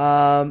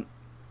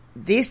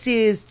 This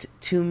is,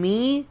 to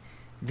me,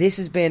 this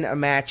has been a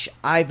match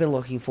I've been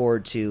looking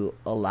forward to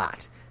a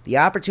lot. The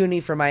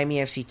opportunity for Miami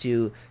FC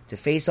to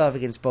face off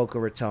against Boca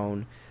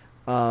Raton,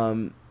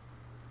 to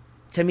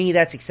me,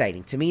 that's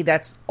exciting. To me,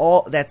 that's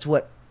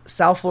what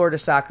South Florida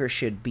soccer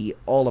should be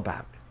all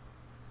about.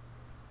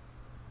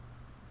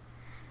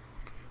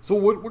 So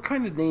what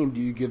kind of name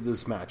do you give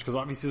this match? Because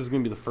obviously this is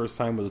going to be the first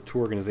time where the two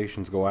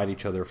organizations go at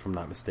each other, if I'm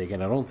not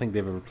mistaken. I don't think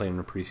they've ever played in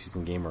a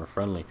preseason game or a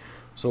friendly.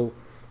 So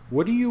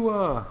what do you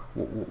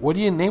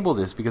enable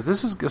this? Because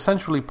this is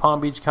essentially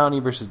Palm Beach County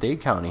versus Dade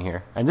County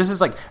here. And this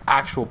is like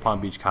actual Palm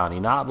Beach County,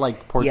 not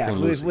like Port St.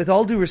 Lucie. With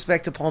all due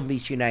respect to Palm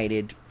Beach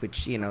United,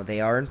 which, they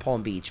are in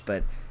Palm Beach,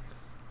 but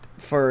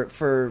for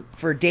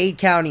Dade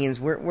Countyans,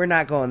 we're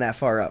not going that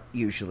far up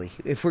usually.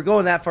 If we're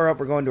going that far up,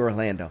 we're going to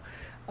Orlando.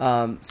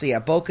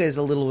 Boca is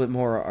a little bit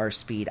more our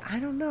speed. I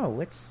don't know.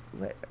 Let's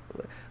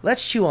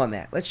chew on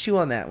that. Let's chew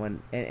on that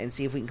one and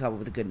see if we can come up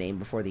with a good name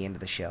before the end of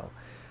the show.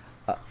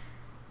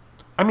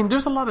 I mean,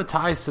 there's a lot of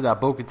ties to that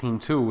Boca team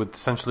too. With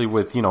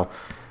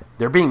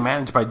they're being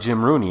managed by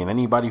Jim Rooney, and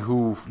anybody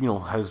who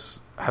has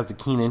a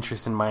keen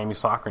interest in Miami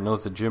soccer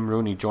knows that Jim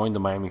Rooney joined the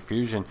Miami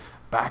Fusion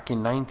back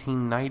in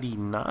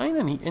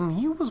 1999, and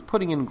he was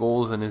putting in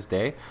goals in his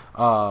day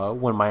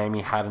when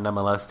Miami had an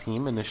MLS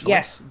team initially.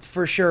 Yes,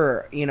 for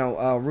sure.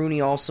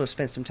 Rooney also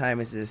spent some time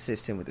as an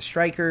assistant with the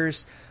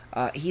Strikers.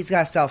 He's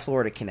got South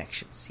Florida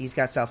connections.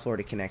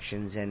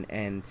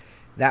 And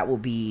that will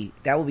be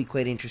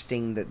quite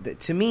interesting.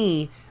 To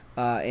me,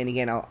 and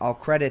again, I'll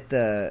credit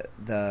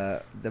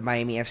the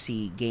Miami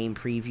FC game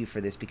preview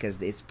for this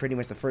because it's pretty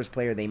much the first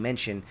player they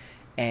mention.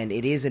 And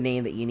it is a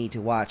name that you need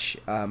to watch,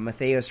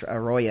 Mateus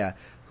Arroyo,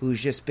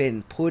 who's just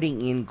been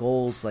putting in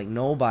goals like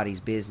nobody's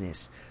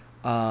business.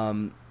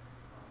 That,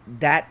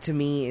 to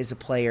me, is a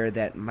player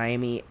that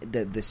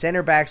the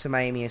center backs of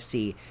Miami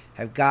FC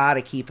have got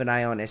to keep an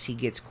eye on as he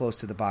gets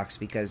close to the box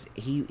because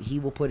he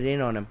will put it in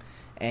on him,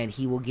 and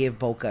he will give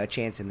Boca a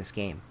chance in this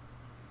game.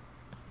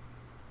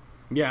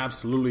 Yeah,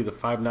 absolutely. The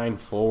 5'9"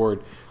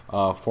 forward,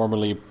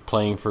 formerly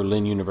playing for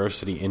Lynn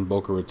University in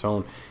Boca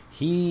Raton.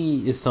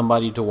 He is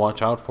somebody to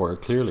watch out for,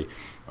 clearly.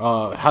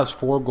 Has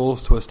 4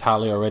 goals to his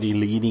tally already,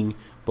 leading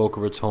Boca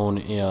Raton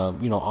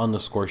on the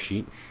score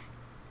sheet.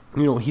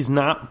 He's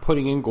not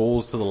putting in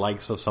goals to the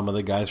likes of some of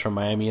the guys from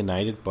Miami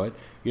United, but,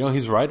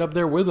 he's right up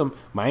there with them.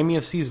 Miami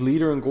FC's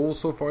leader in goals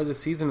so far this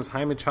season is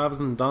Jaime Chavez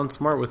and Don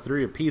Smart with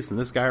 3 apiece, and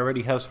this guy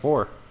already has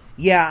 4.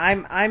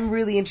 Yeah, I'm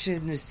really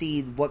interested to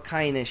see what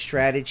kind of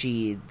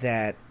strategy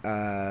that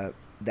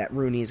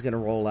Rooney is going to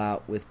roll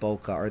out with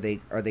Boca. Are they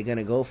going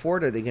to go for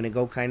it? Are they going to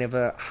go kind of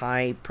a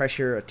high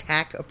pressure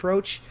attack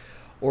approach,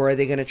 or are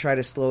they going to try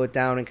to slow it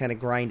down and kind of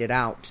grind it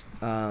out?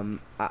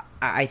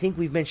 I think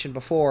we've mentioned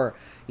before.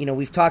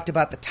 We've talked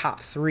about the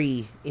top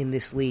 3 in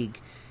this league.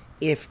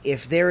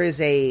 If there is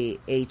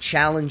a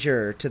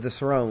challenger to the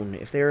throne,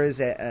 if there is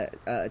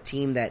a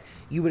team that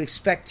you would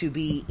expect to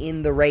be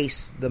in the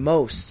race the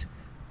most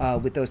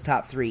with those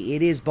top 3,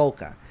 it is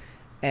Boca.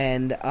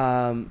 And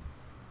I'm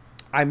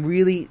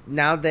really,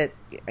 now that,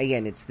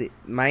 again, it's the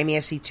Miami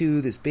FC 2,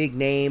 this big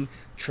name,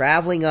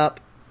 traveling up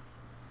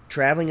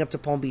to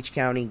Palm Beach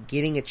County,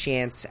 getting a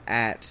chance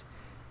at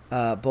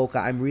Boca,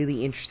 I'm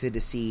really interested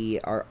to see,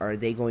 are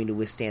they going to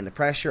withstand the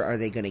pressure? Are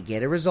they going to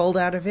get a result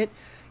out of it?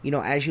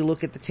 As you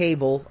look at the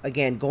table,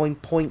 again, going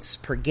points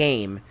per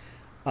game,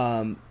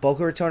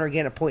 Boca Raton are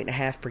getting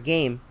 1.5 per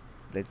game.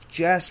 That's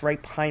just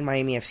right behind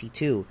Miami FC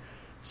 2.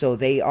 So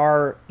they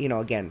are,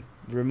 again,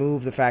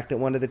 remove the fact that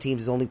one of the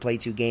teams has only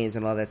played 2 games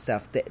and all that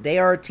stuff. They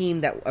are a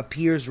team that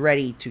appears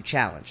ready to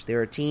challenge.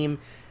 They're a team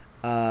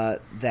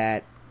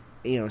that,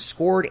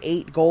 scored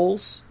 8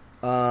 goals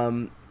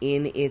in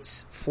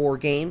its 4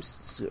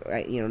 games,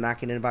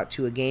 knocking in about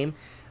 2 a game.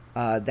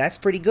 That's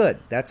pretty good.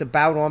 That's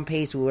about on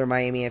pace with where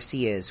Miami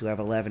FC is, who have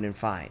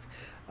 11-5.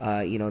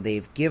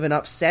 They've given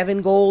up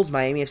 7 goals.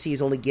 Miami FC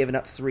has only given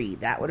up 3.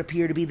 That would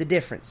appear to be the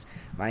difference.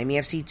 Miami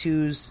FC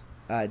 2's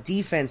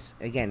defense,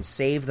 again,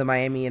 save the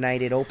Miami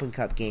United Open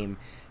Cup game,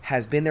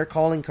 has been their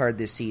calling card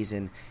this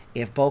season,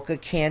 if Boca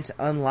can't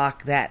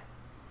unlock that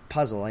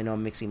puzzle, I know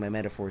I'm mixing my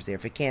metaphors there.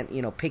 If it can't,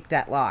 pick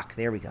that lock,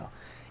 there we go.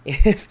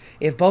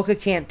 If Boca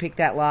can't pick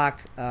that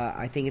lock,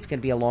 I think it's going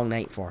to be a long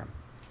night for him.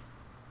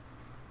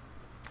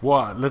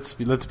 Well, let's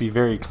be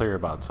very clear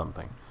about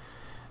something.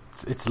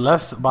 It's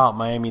less about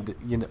Miami.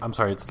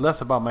 It's less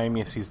about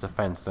Miami FC's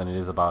defense than it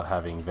is about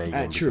having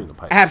Vega in between the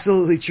pipes.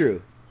 Absolutely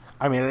true.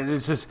 I mean,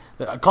 it's just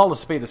call a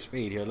spade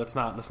here. Let's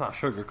not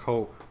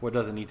sugarcoat what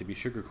doesn't need to be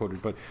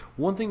sugarcoated. But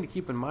one thing to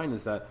keep in mind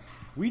is that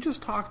we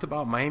just talked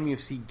about Miami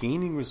FC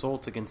gaining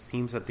results against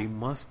teams that they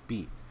must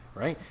beat,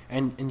 right?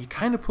 And you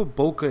kind of put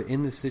Boca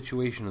in this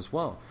situation as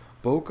well.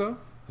 Boca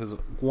has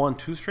won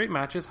 2 straight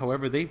matches.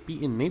 However, they've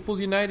beaten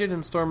Naples United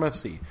and Storm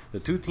FC, the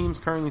 2 teams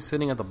currently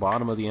sitting at the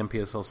bottom of the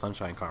NPSL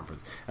Sunshine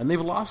Conference. And they've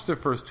lost their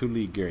first 2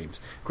 league games.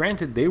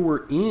 Granted, they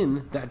were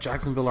in that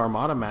Jacksonville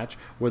Armada match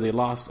where they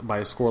lost by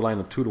a scoreline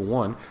of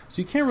 2-1.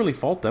 So you can't really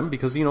fault them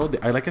because,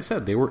 like I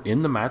said, they were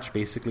in the match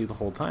basically the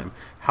whole time.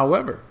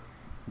 However,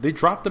 they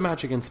dropped the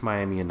match against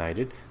Miami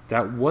United.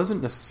 That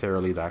wasn't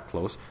necessarily that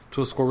close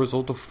to a score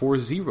result of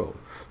 4-0.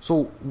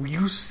 So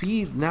you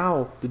see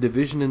now the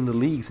division in the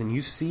leagues, and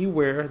you see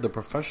where the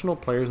professional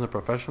players and the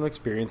professional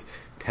experience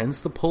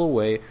tends to pull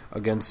away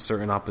against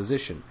certain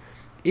opposition.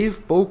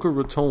 If Boca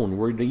Raton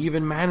were to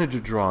even manage a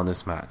draw in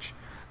this match,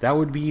 that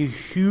would be a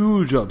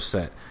huge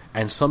upset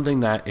and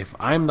something that if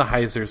I'm the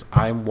Heisers,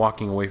 I'm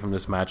walking away from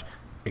this match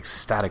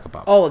ecstatic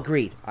about. Oh,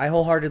 agreed. I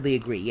wholeheartedly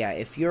agree. Yeah,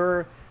 if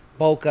you're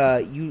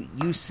Boca,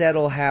 you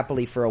settle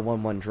happily for a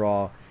 1-1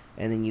 draw,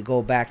 and then you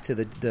go back to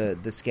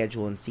the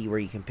schedule and see where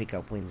you can pick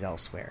up wins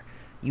elsewhere.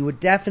 You would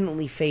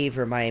definitely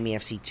favor Miami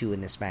FC 2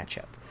 in this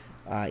matchup.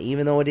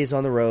 Even though it is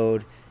on the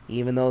road,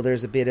 even though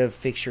there's a bit of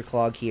fixture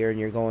clog here and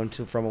you're going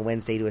from a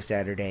Wednesday to a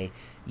Saturday,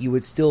 you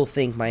would still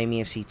think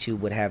Miami FC 2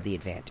 would have the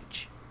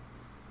advantage.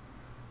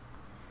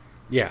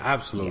 Yeah,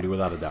 absolutely,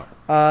 without a doubt.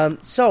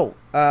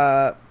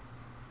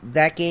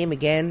 That game,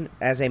 again,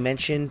 as I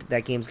mentioned,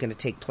 that game's going to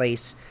take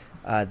place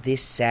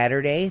this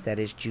Saturday. That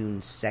is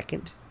June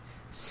 2nd.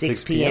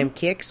 6 p.m.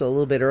 kick, so a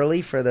little bit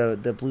early for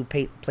the Blue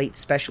Plate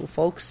special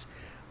folks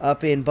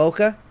up in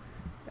Boca.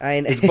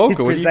 It's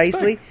Boca,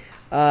 precisely.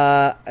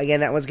 Again,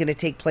 that one's going to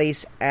take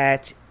place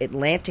at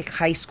Atlantic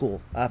High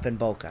School up in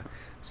Boca.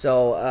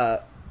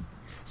 So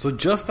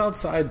just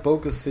outside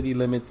Boca city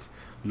limits,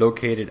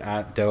 located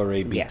at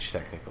Delray Beach, yes.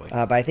 technically.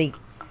 But I think.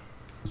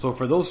 So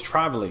for those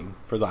traveling,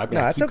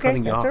 that's okay.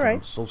 That's all right.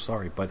 I'm so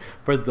sorry, but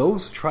for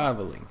those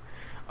traveling,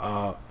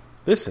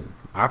 listen.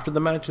 After the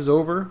match is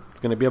over,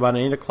 it's going to be about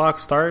an 8 o'clock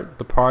start.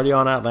 The party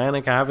on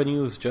Atlantic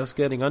Avenue is just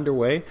getting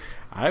underway.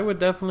 I would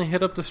definitely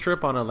hit up the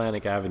strip on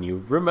Atlantic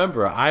Avenue.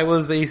 Remember, I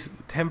was a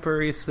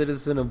temporary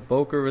citizen of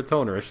Boca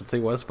Raton, or I should say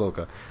West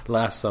Boca,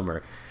 last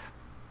summer.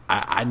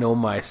 I know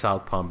my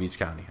South Palm Beach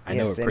County. I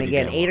know it pretty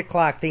again, damn 8 well.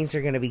 o'clock, things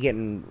are going to be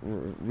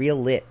getting real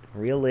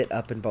lit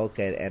up in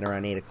Boca at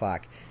around 8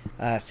 o'clock.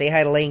 Say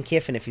hi to Lane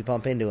Kiffin if you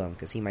bump into him,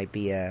 because he might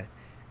be out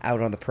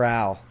on the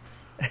prowl.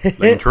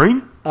 Lane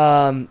Train?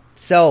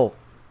 So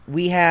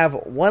we have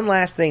one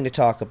last thing to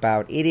talk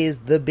about. It is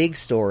the big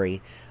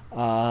story,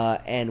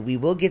 and we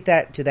will get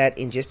to that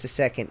in just a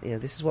second.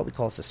 This is what we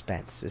call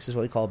suspense. This is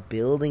what we call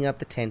building up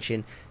the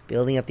tension,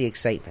 building up the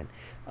excitement.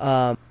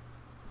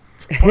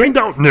 Find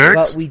out next.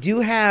 But we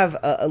do have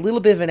a little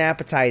bit of an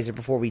appetizer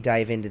before we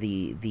dive into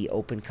the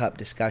Open Cup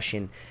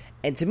discussion.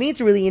 And to me, it's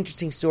a really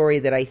interesting story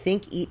that I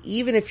think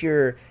even if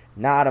you're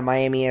not a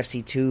Miami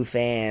FC 2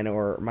 fan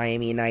or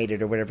Miami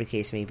United or whatever the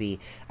case may be,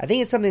 I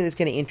think it's something that's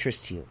going to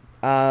interest you.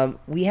 I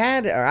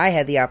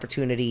had the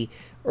opportunity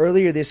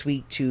earlier this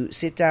week to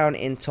sit down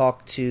and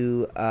talk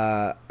to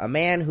a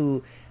man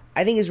who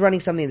I think is running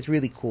something that's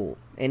really cool.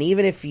 And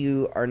even if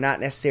you are not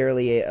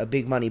necessarily a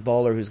big money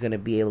baller who's going to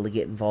be able to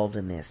get involved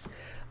in this,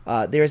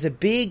 there's a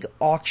big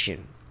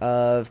auction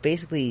of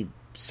basically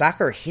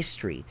soccer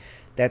history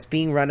that's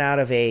being run out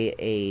of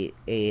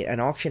an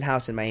auction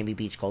house in Miami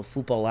Beach called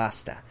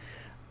Futbolasta.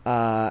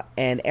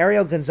 And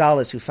Ariel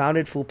Gonzalez, who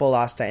founded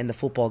Futbolasta and the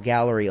Football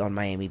Gallery on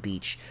Miami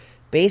Beach,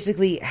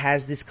 basically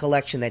has this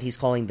collection that he's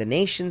calling The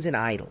Nations and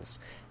Idols.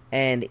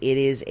 And it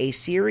is a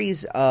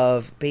series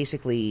of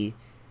basically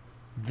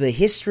the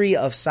history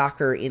of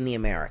soccer in the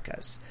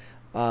Americas.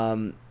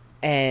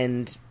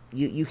 And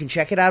you can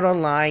check it out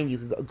online. You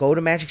can go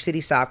to Magic City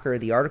Soccer.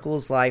 The article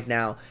is live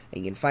now,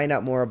 and you can find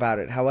out more about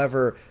it.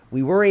 However,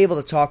 we were able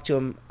to talk to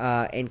him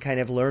and kind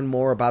of learn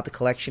more about the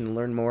collection and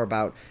learn more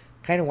about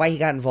kind of why he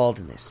got involved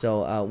in this.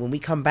 So when we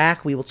come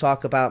back, we will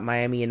talk about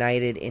Miami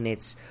United in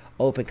its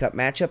Open Cup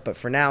matchup. But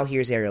for now,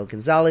 here's Ariel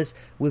Gonzalez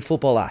with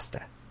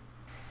Futbolasta.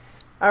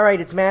 All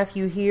right, it's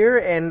Matthew here,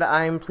 and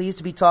I'm pleased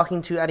to be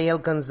talking to Ariel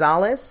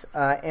Gonzalez.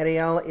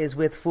 Ariel is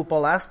with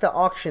Futbolasta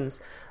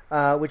Auctions,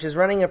 which is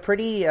running a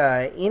pretty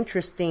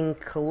interesting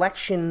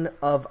collection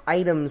of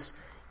items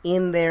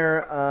in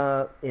their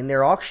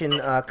auction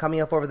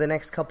coming up over the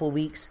next couple of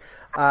weeks.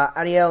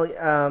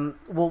 Ariel,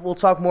 we'll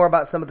talk more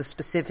about some of the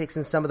specifics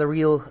and some of the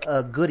real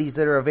goodies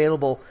that are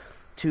available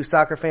to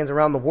soccer fans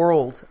around the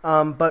world.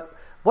 But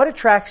what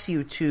attracts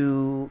you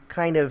to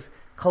kind of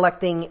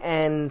collecting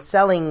and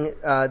selling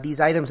these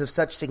items of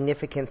such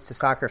significance to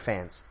soccer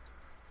fans?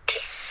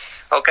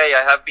 Okay,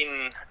 I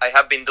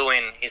have been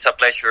doing. It's a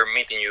pleasure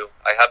meeting you.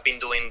 I have been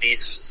doing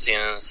this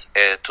since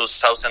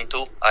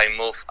 2002.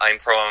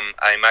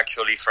 I'm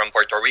actually from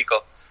Puerto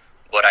Rico,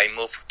 but I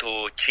moved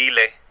to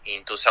Chile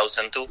in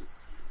 2002,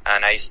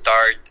 and I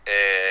start.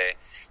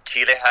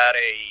 Chile had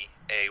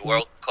a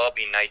World Cup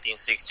in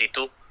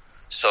 1962,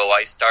 so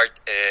I start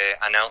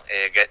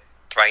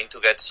trying to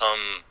get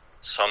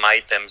some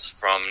items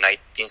from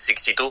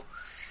 1962,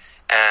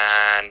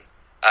 and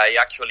I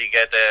actually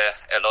get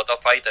a lot of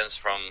items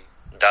from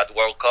that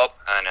World Cup,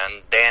 and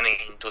then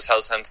in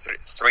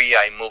 2003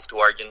 I moved to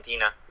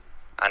Argentina,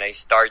 and I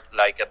start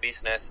like a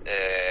business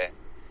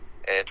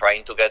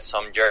trying to get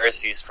some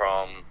jerseys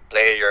from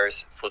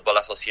players, football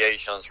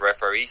associations,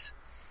 referees.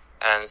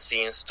 And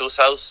since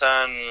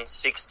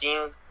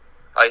 2016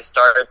 I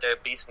started a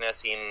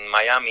business in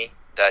Miami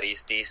that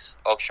is this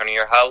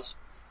auctioneer house.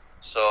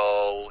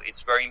 So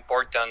it's very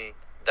important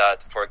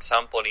that, for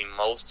example, in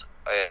most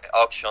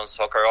auctions,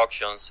 soccer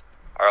auctions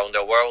around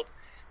the world,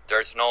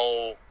 there's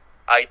no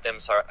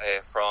items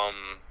from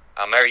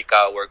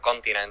America or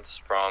continents,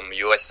 from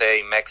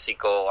USA,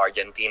 Mexico,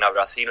 Argentina,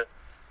 Brazil.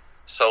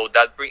 So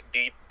that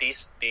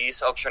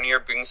this auctioneer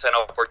brings an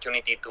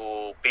opportunity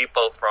to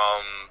people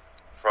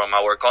from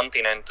our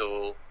continent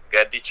to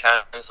get the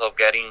chance of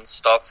getting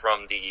stuff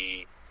from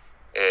the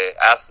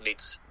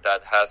athletes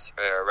that has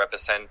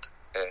represent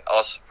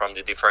us from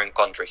the different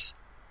countries.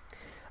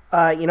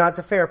 It's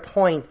a fair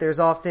point. There's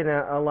often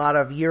a lot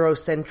of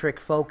Eurocentric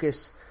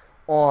focus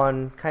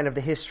on kind of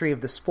the history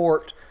of the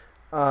sport.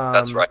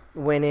 That's right.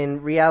 When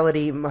in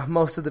reality,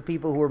 most of the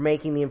people who are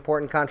making the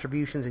important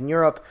contributions in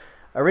Europe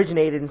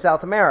originated in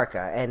South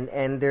America,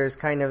 and there's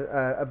kind of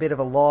a bit of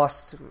a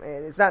lost.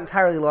 It's not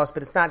entirely lost,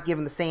 but it's not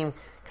given the same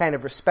kind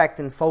of respect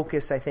and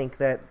focus, I think,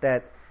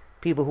 that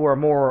people who are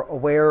more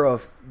aware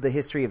of the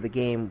history of the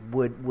game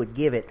would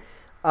give it.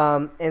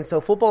 And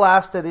so Fútbol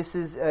Hasta, this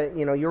is,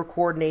 you're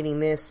coordinating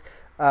this.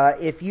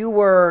 If you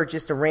were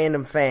just a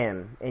random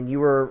fan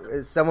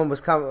and someone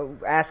was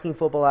asking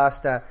Fútbol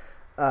Hasta,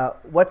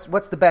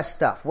 what's the best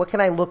stuff? What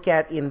can I look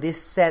at in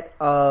this set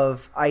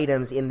of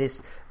items in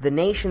this, The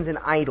Nations and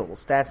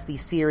Idols? That's the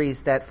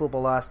series that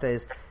Fútbol Hasta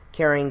is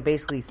carrying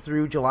basically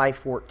through July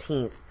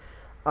 14th.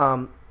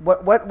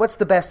 What's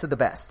the best of the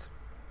best?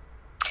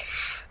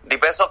 The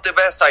best of the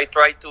best, I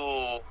try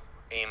to,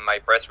 in my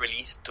press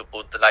release, to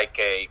put like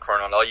a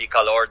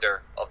chronological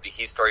order of the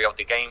history of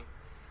the game.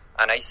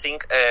 And I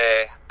think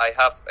I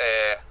have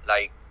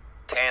like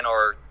 10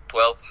 or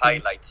 12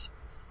 highlights,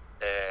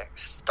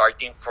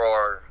 starting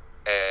for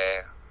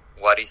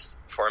what is,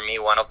 for me,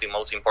 one of the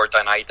most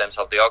important items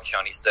of the auction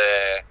is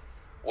the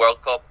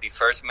World Cup, the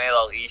first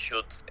medal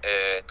issued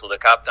to the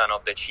captain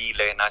of the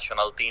Chile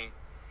national team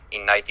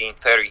in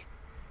 1930.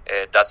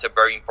 That's a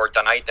very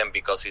important item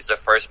because it's the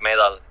first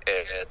medal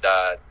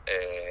that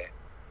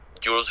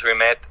Jules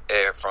Rimet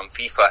from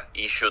FIFA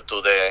issued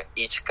to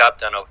each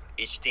captain of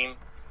each team.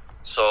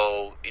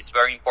 So it's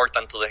very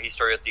important to the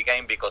history of the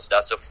game because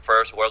that's the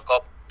first World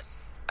Cup.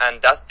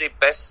 And that's the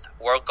best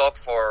World Cup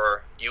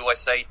for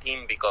USA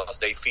team because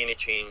they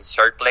finish in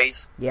third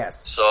place.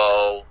 Yes.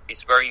 So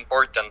it's very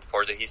important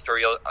for the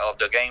history of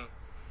the game.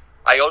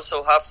 I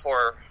also have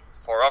for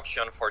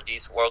auction for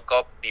this World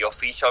Cup the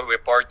official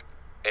report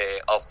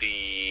of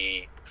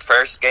the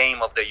first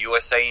game of the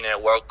USA in a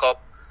World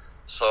Cup.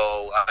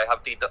 So I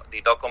have the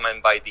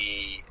document by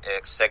the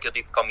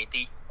executive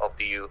committee of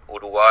the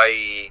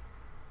Uruguay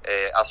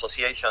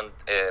association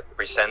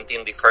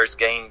presenting the first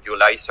game,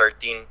 July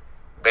 13,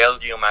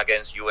 Belgium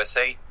against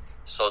USA.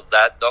 So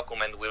that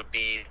document will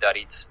be that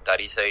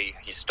is a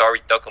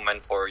historic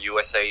document for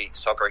USA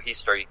soccer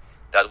history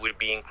that will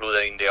be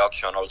included in the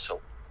auction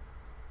also.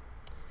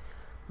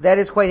 That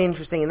is quite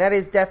interesting, and that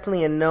is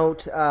definitely a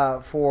note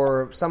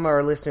for some of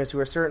our listeners who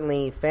are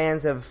certainly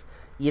fans of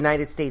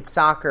United States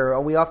soccer.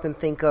 We often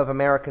think of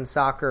American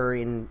soccer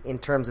in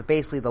terms of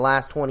basically the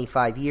last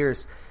 25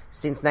 years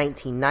since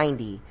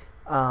 1990,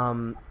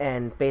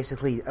 and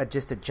basically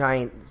just a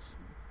giant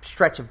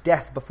stretch of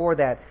death before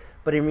that.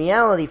 But in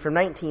reality, from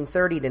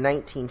 1930 to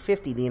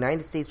 1950, the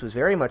United States was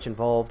very much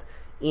involved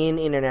in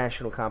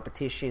international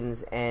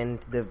competitions, and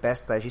the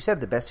best, as you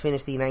said, the best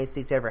finish the United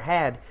States ever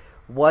had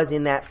was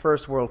in that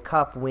first World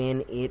Cup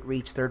when it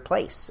reached third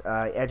place,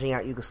 edging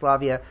out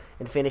Yugoslavia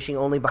and finishing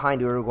only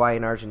behind Uruguay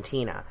and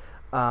Argentina.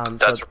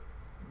 So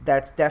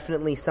that's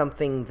definitely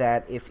something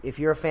that if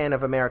you're a fan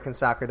of American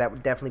soccer, that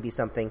would definitely be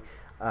something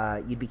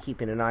you'd be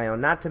keeping an eye on.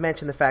 Not to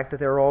mention the fact that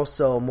there are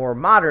also more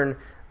modern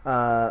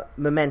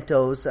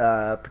mementos,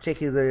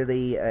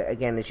 particularly,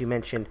 again, as you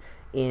mentioned,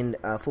 in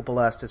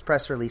Fútbol Hasta's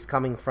press release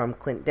coming from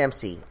Clint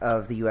Dempsey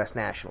of the U.S.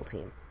 national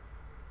team.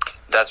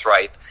 That's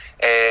right.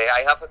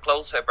 I have a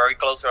very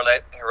close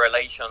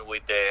relation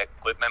with the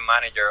equipment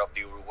manager of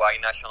the Uruguay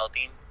national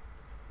team,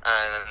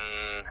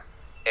 and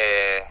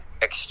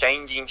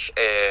exchanging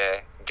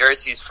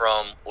jerseys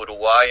from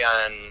Uruguay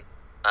and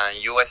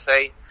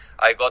USA.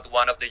 I got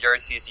one of the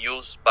jerseys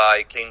used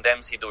by Clint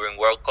Dempsey during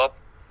World Cup.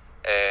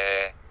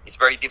 it's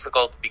very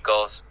difficult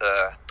because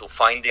to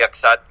find the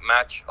exact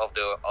match of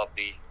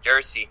the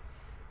jersey,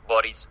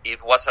 but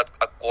it was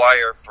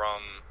acquired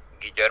from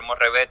Guillermo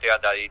Rebetia,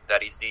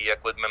 that is the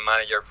equipment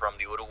manager from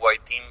the Uruguay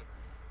team,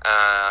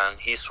 and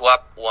he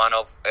swapped one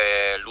of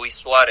Luis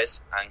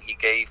Suarez, and he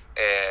gave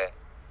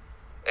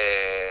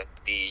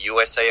the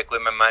USA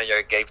equipment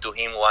manager gave to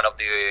him one of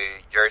the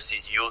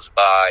jerseys used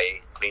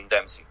by Clint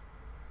Dempsey.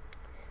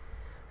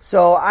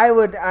 So I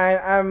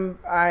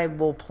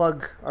will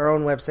plug our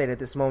own website at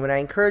this moment. I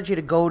encourage you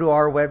to go to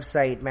our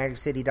website,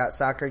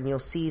 magiccity.soccer, and you'll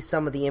see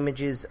some of the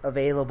images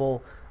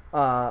available,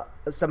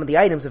 some of the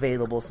items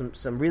available,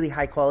 some really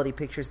high-quality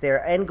pictures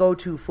there. And go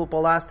to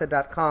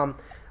futbolasta.com,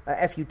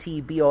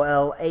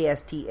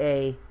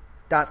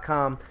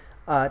 futbolasta.com,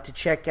 to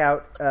check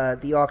out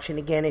the auction.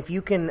 Again, if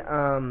you can,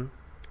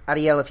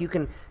 Ariel, if you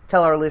can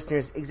tell our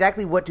listeners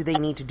exactly what do they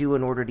need to do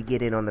in order to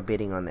get in on the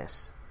bidding on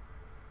this.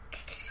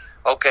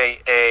 Okay,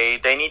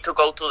 they need to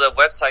go to the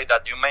website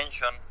that you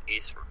mentioned.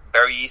 It's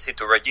very easy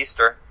to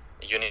register.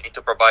 You need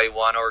to provide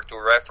one or two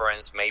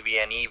reference, maybe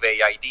an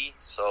eBay ID,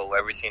 so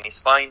everything is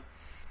fine.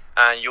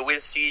 And you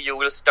will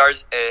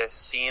start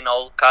seeing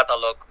all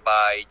catalog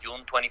by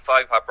June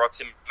 25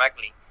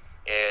 approximately.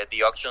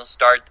 The auction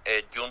start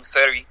June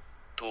 30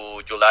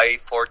 to July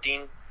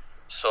 14,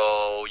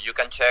 so you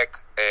can check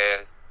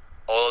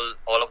all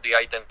of the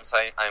items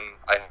I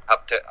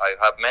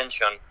have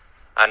mentioned.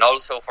 And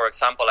also, for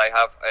example, I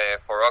have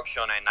for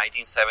auction a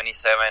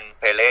 1977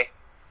 Pelé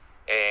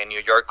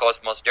New York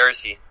Cosmos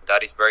jersey.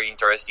 That is very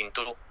interesting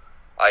too.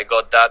 I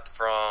got that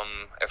from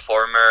a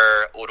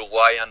former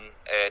Uruguayan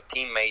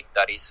teammate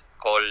that is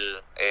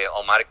called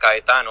Omar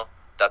Caetano,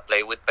 that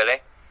played with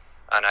Pelé.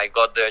 And I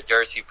got the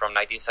jersey from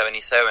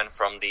 1977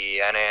 from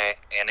the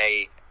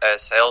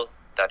NASL,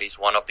 that is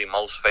one of the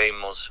most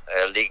famous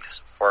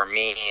leagues for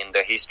me in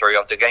the history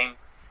of the game.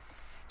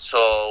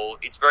 So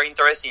it's very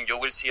interesting. You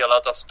will see a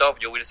lot of stuff.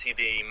 You will see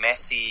the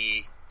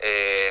Messi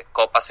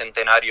Copa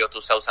Centenario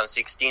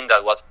 2016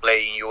 that was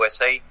played in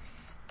USA.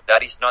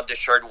 That is not the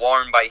shirt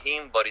worn by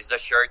him, but it's the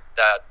shirt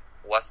that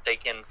was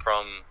taken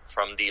from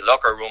the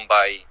locker room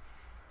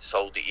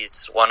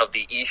it's one of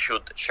the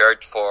issued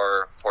shirt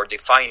for the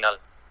final,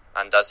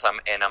 and that's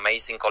an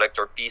amazing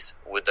collector piece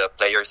with the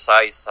player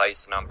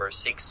size number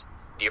 6,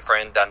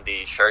 different than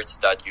the shirts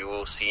that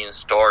you see in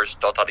stores,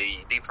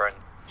 totally different.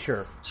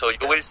 Sure. So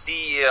you will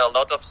see a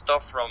lot of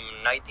stuff from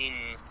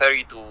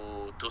 1930 to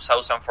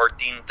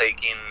 2014,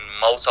 taking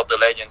most of the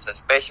legends,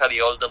 especially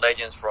all the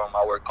legends from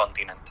our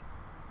continent.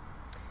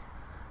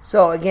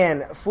 So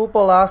again,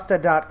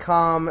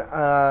 futbolasta.com,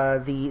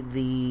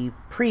 the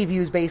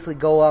previews basically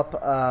go up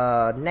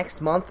next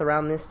month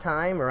around this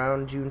time,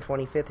 around June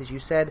 25th, as you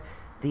said.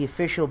 The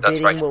official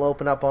bidding will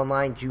open up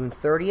online June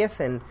 30th,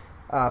 and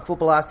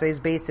Futbolasta is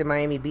based in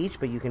Miami Beach,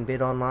 but you can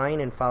bid online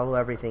and follow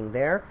everything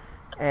there.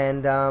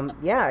 And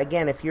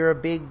again, if you're a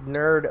big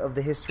nerd of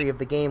the history of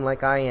the game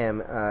like I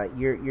am,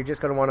 you're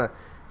just going to want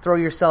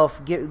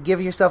to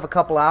give yourself a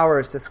couple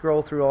hours to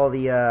scroll through all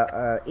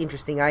the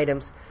interesting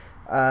items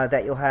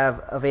that you'll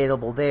have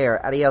available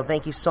there. Ariel,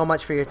 thank you so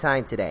much for your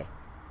time today.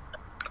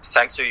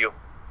 Thanks to you.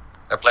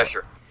 A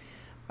pleasure.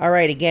 All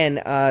right, again,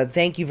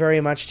 thank you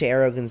very much to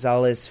Ariel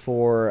Gonzalez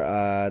for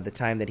the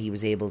time that he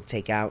was able to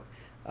take out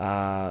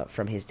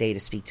from his day to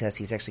speak to us.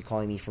 He was actually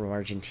calling me from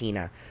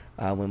Argentina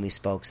when we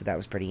spoke, so that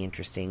was pretty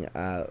interesting.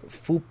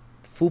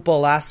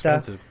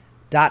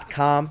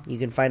 Futbolasta.com. You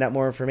can find out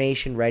more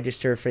information,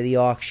 register for the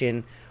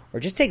auction, or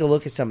just take a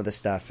look at some of the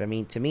stuff. I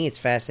mean, to me, it's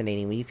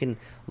fascinating. When you can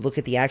look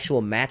at the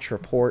actual match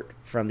report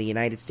from the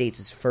United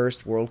States'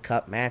 first World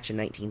Cup match in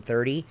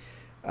 1930,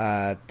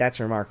 that's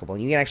remarkable.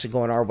 And you can actually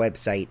go on our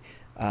website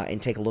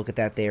and take a look at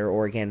that there,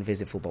 or again,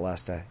 visit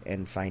Futbolasta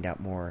and find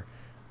out more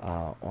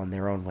on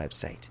their own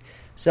website.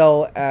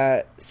 So,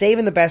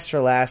 saving the best for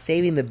last,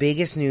 saving the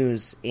biggest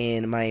news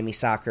in Miami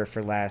soccer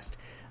for last,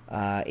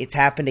 it's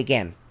happened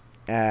again.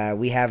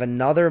 We have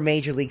another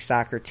Major League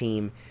Soccer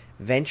team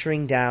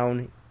venturing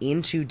down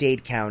into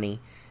Dade County.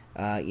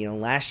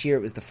 Last year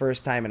it was the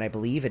first time in, I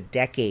believe, a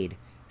decade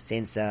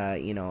since,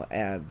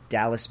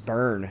 Dallas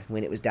Burn,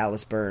 when it was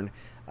Dallas Burn,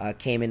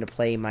 came into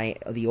play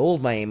the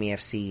old Miami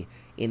FC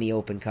in the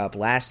Open Cup.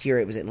 Last year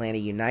it was Atlanta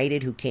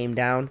United who came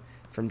down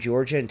from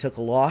Georgia and took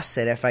a loss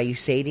at FIU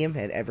Stadium,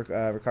 at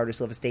Ricardo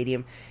Silva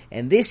Stadium.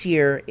 And this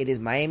year, it is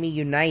Miami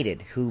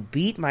United who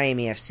beat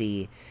Miami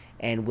FC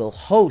and will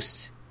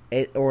host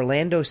at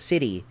Orlando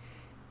City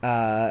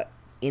in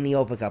the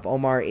Open Cup.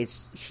 Omar,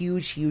 it's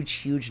huge, huge,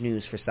 huge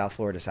news for South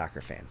Florida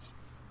soccer fans.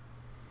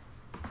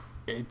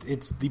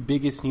 It's the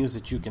biggest news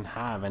that you can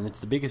have, and it's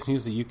the biggest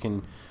news that you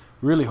can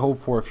really hope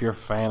for if you're a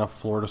fan of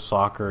Florida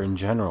soccer in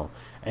general.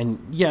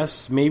 And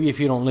yes, maybe if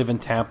you don't live in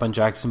Tampa and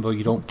Jacksonville,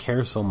 you don't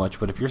care so much,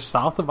 but if you're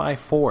south of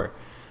I-4,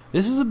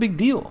 this is a big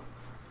deal.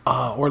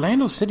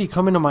 Orlando City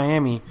coming to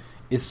Miami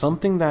is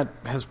something that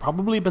has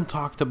probably been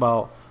talked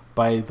about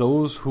by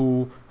those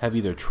who have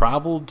either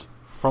traveled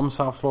from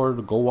South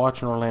Florida to go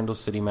watch an Orlando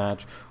City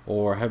match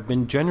or have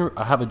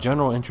a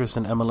general interest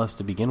in MLS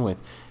to begin with.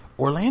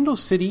 Orlando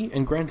City,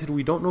 and granted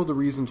we don't know the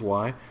reasons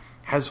why,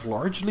 has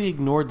largely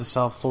ignored the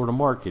South Florida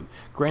market.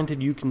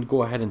 Granted, you can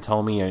go ahead and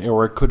tell me,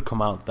 or it could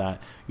come out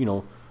that,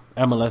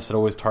 MLS had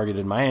always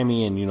targeted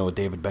Miami, and,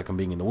 David Beckham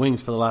being in the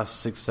wings for the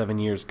last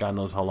 6-7 years, God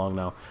knows how long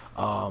now.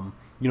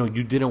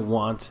 You didn't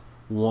want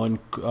one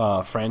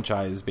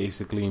franchise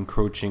basically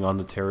encroaching on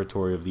the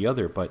territory of the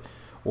other, but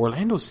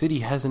Orlando City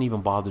hasn't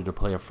even bothered to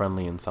play a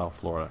friendly in South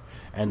Florida,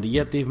 and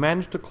yet they've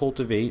managed to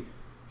cultivate,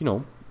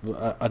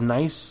 a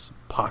nice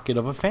pocket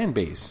of a fan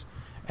base.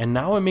 And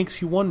now it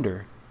makes you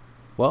wonder,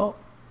 well,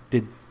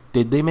 did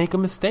they make a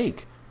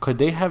mistake? Could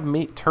they have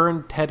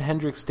turned Ted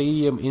Hendricks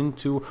Stadium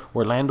into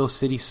Orlando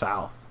City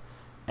South?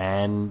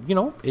 And,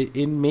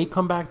 it may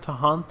come back to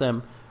haunt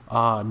them,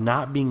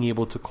 not being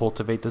able to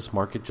cultivate this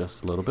market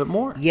just a little bit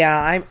more.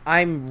 Yeah,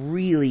 I'm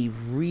really,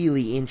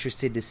 really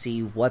interested to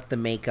see what the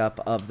makeup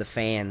of the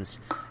fans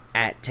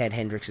at Ted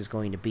Hendricks is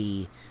going to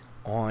be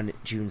on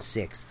June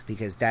 6th,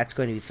 because that's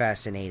going to be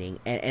fascinating.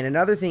 And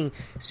another thing,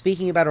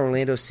 speaking about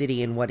Orlando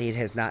City and what it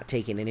has not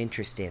taken an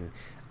interest in,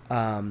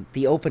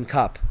 the Open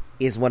Cup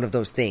is one of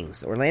those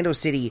things. Orlando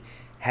City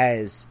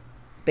has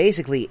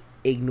basically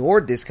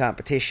ignored this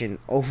competition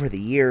over the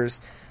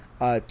years.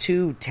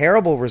 2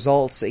 terrible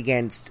results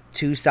against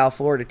 2 South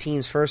Florida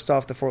teams. First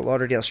off, the Fort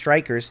Lauderdale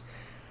Strikers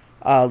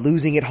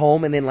losing at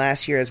home, and then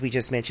last year, as we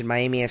just mentioned,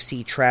 Miami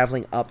FC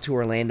traveling up to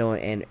Orlando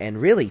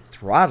and really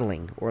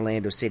throttling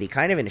Orlando City,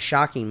 kind of in a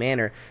shocking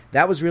manner.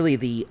 That was really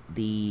the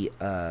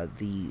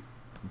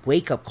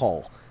wake-up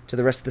call to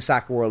the rest of the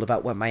soccer world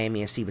about what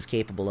Miami FC was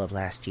capable of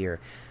last year.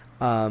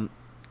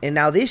 And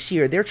now this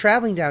year, they're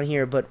traveling down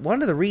here, but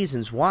one of the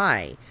reasons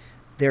why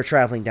they're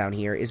traveling down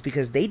here is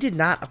because they did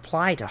not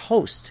apply to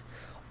host.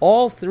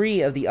 All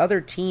 3 of the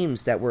other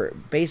teams that were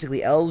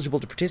basically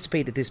eligible to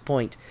participate at this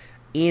point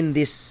in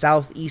this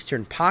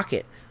southeastern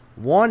pocket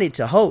wanted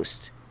to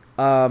host.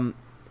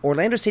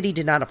 Orlando City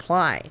did not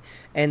apply,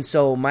 and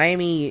so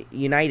Miami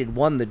United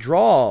won the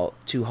draw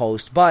to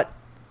host, but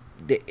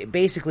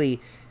basically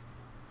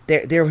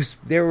there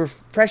were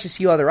precious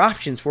few other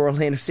options for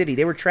Orlando City.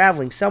 They were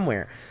traveling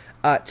somewhere.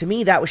 To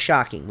me, that was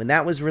shocking. When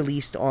that was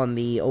released on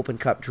the Open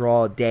Cup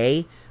draw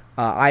day,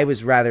 I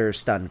was rather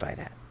stunned by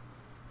that.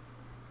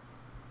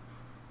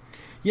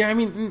 Yeah, I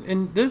mean,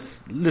 and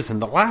listen,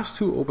 the last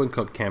 2 Open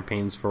Cup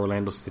campaigns for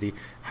Orlando City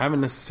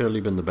haven't necessarily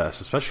been the best,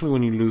 especially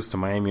when you lose to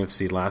Miami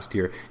FC last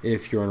year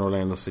if you're an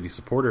Orlando City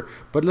supporter.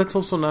 But let's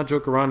also not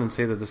joke around and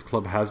say that this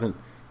club hasn't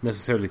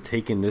necessarily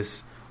taken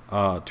this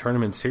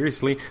tournament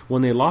seriously.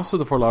 When they lost to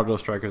the Fort Lauderdale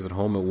Strikers at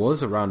home, it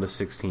was around a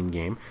 16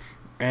 game.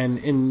 And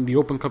in the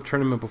Open Cup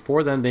tournament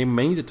before then, they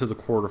made it to the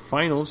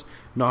quarterfinals,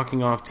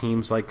 knocking off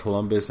teams like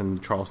Columbus and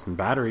Charleston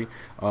Battery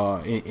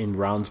in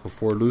rounds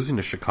before losing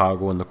to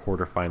Chicago in the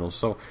quarterfinals.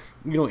 So,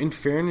 in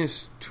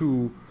fairness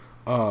to,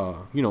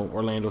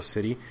 Orlando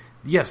City,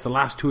 yes, the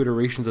last 2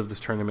 iterations of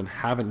this tournament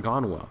haven't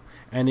gone well.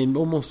 And it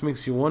almost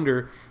makes you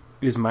wonder,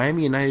 is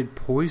Miami United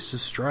poised to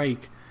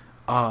strike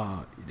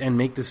and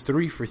make this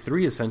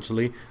 3-for-3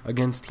 essentially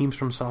against teams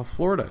from South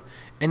Florida?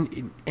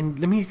 And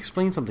let me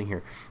explain something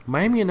here.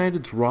 Miami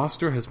United's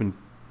roster has been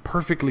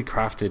perfectly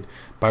crafted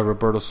by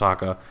Roberto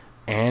Sacca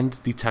and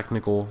the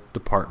technical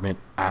department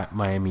at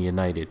Miami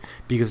United,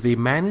 because they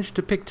managed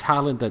to pick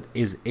talent that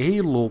is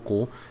A,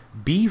 local,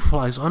 B,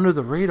 flies under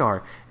the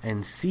radar,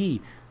 and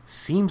C,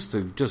 seems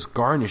to just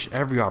garnish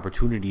every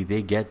opportunity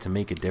they get to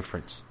make a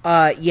difference.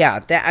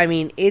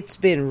 It's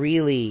been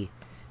really...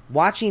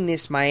 Watching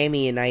this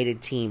Miami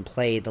United team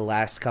play the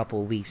last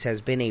couple of weeks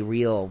has been a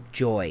real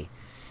joy.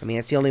 I mean,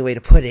 that's the only way to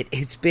put it.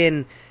 It's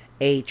been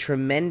a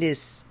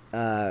tremendous,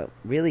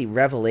 really,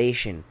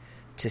 revelation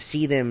to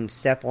see them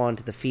step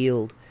onto the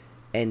field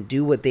and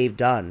do what they've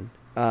done.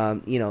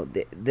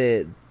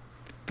 The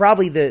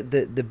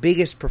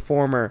biggest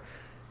performer,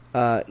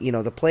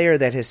 the player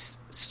that has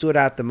stood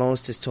out the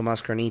most is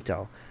Tomas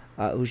Granito,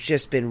 who's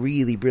just been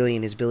really brilliant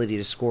in his ability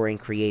to score and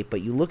create.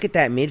 But you look at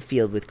that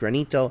midfield with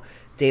Granito,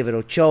 David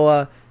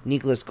Ochoa,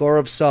 Nicholas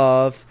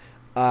Gorobsov,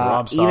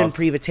 even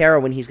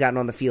Privatera, when he's gotten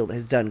on the field,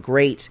 has done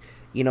great.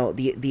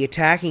 The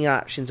attacking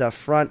options up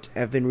front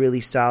have been really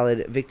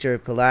solid. Victor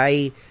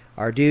Pillai,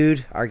 our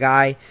dude, our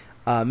guy.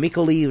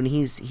 Mikoli, when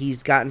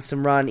he's gotten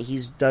some run,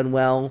 he's done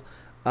well.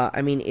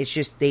 It's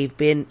just they've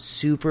been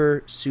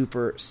super,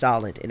 super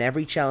solid. In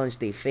every challenge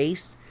they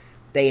faced,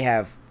 they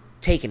have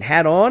taken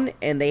head on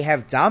and they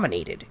have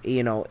dominated.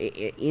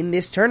 In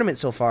this tournament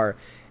so far,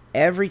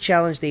 every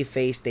challenge they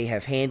faced, they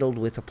have handled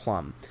with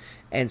aplomb.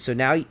 And so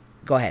now,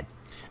 go ahead.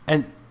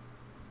 And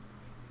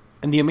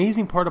the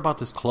amazing part about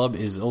this club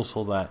is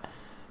also that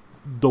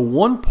the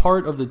one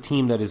part of the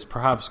team that is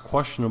perhaps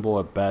questionable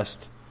at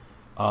best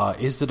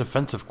is the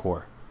defensive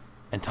core.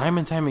 And time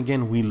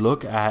again, we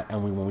look at,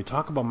 and when we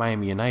talk about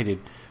Miami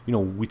United,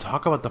 we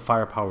talk about the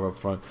firepower up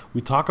front.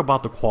 We talk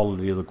about the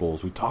quality of the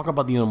goals. We talk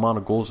about the amount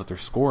of goals that they're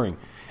scoring.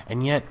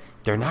 And yet,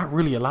 they're not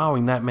really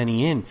allowing that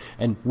many in.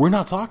 And we're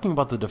not talking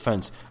about the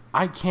defense.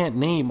 I can't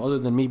name, other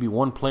than maybe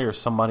one player,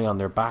 somebody on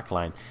their back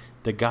line.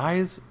 The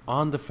guys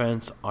on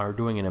defense are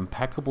doing an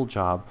impeccable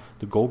job.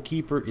 The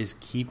goalkeeper is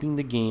keeping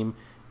the game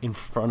in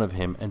front of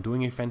him and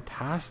doing a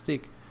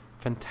fantastic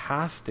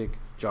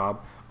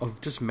job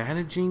of just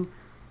managing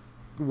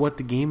what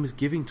the game is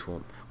giving to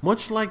him.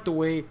 Much like the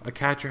way a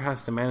catcher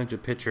has to manage a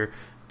pitcher,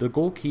 the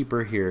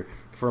goalkeeper here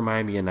for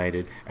Miami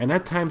United, and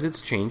at times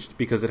it's changed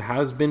because it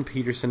has been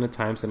Peterson at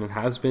times, and it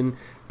has been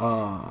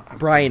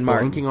Brian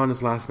Martin. Blanking on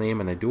his last name,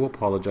 and I do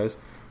apologize.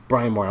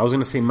 Brian Martin. I was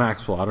going to say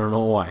Maxwell. I don't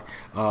know why.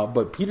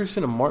 But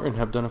Peterson and Martin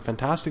have done a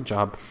fantastic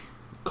job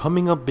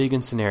coming up big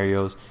in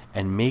scenarios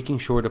and making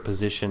sure to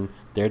position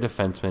their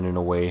defensemen in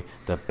a way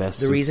that best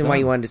suits The reason them. why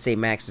you wanted to say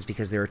Max is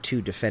because there are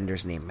 2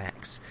 defenders named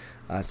Max.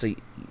 So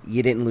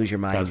you didn't lose your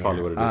mind. That's there.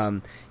 probably what it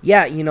is.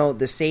 Yeah,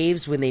 the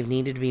saves when they've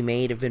needed to be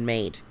made have been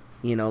made.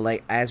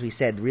 Like as we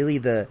said, really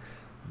the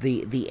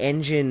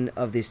engine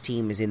of this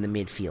team is in the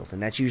midfield,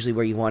 and that's usually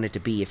where you want it to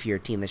be if you're a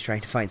team that's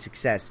trying to find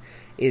success,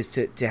 is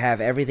to have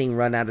everything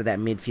run out of that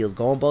midfield,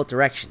 go in both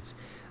directions.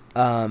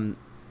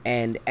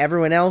 And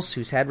everyone else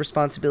who's had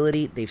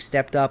responsibility, they've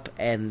stepped up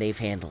and they've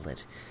handled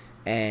it.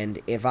 And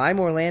if I'm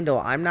Orlando,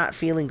 I'm not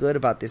feeling good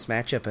about this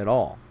matchup at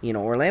all.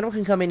 Orlando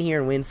can come in here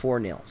and win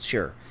 4-0,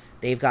 sure.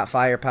 They've got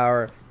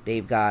firepower.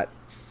 They've got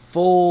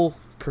full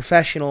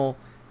professional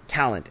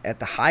talent at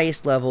the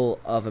highest level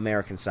of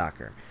American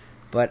soccer.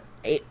 But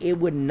it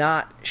would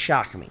not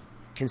shock me,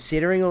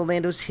 considering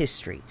Orlando's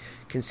history,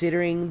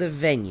 considering the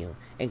venue,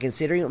 and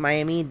considering what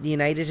Miami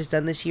United has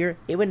done this year,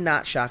 it would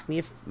not shock me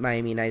if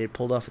Miami United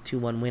pulled off a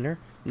 2-1 winner.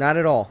 Not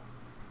at all.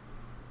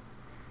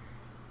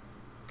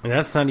 And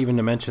that's not even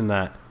to mention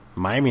that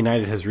Miami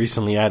United has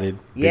recently added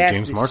yes,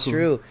 James this Marcelin. is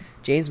true.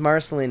 James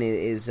Marcelin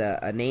is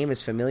a name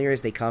as familiar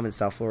as they come in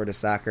South Florida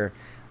soccer.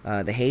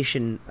 The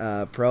Haitian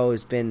pro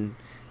has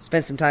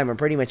spent some time on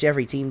pretty much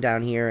every team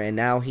down here, and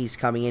now he's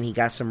coming in. He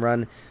got some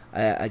run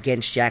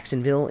against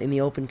Jacksonville in the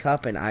Open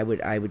Cup, and I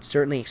would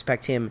certainly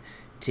expect him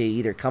to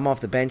either come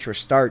off the bench or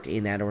start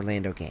in that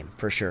Orlando game,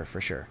 for sure.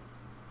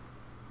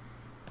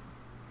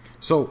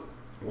 So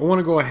I want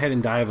to go ahead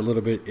and dive a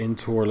little bit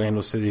into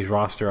Orlando City's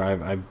roster.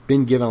 I've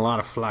been given a lot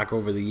of flack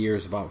over the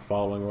years about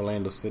following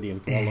Orlando City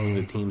and following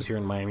the teams here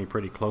in Miami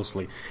pretty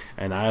closely,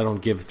 and I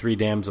don't give 3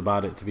 damns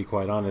about it, to be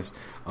quite honest.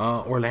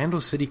 Orlando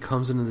City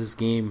comes into this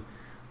game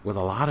with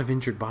a lot of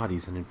injured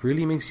bodies, and it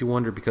really makes you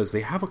wonder because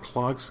they have a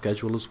clogged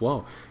schedule as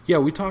well. Yeah,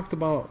 we talked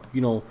about,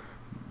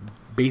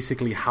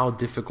 basically how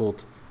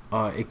difficult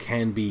it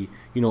can be,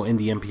 in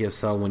the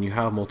NPSL when you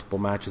have multiple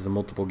matches and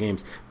multiple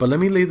games. But let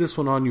me lay this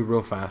one on you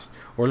real fast.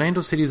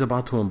 Orlando City is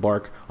about to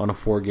embark on a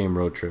 4-game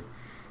road trip.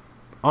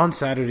 On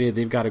Saturday,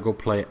 they've got to go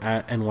play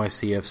at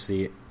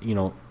NYCFC,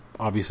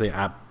 obviously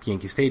at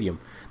Yankee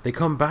Stadium. They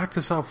come back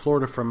to South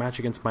Florida for a match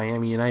against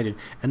Miami United,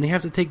 and they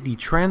have to take the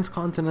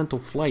transcontinental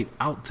flight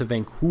out to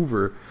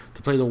Vancouver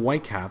to play the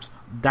Whitecaps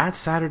that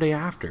Saturday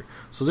after.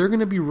 So they're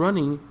going to be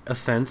running a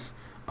sense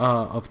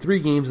of 3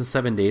 games in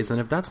 7 days, and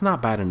if that's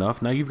not bad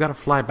enough, now you've got to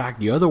fly back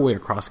the other way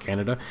across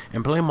Canada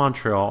and play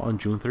Montreal on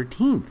June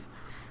 13th.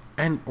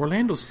 And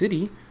Orlando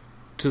City,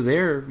 to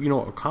their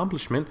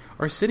accomplishment,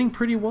 are sitting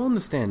pretty well in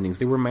the standings.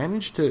 They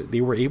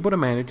were able to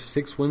manage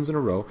 6 wins in a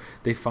row.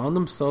 They found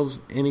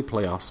themselves in a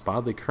playoff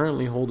spot. They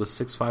currently hold a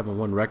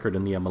 6-5-1 record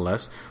in the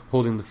MLS,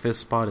 holding the 5th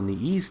spot in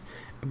the East.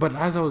 But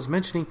as I was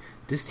mentioning,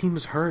 this team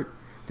is hurt.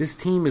 This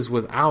team is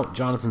without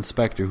Jonathan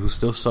Spector, who's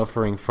still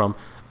suffering from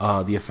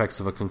the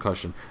effects of a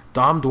concussion.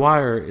 Dom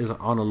Dwyer is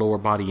on a lower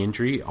body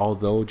injury,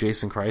 although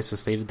Jason Christ has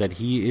stated that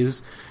he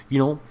is,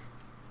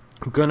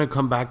 going to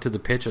come back to the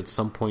pitch at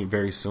some point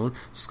very soon.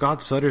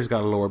 Scott Sutter's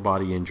got a lower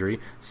body injury.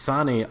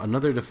 Sane,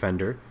 another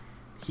defender,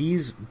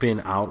 he's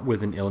been out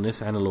with an illness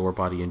and a lower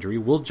body injury.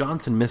 Will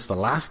Johnson missed the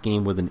last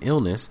game with an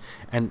illness.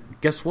 And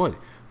guess what?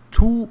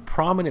 2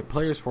 prominent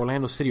players for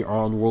Orlando City are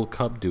on World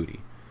Cup duty.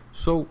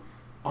 So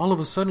all of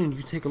a sudden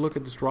you take a look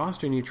at this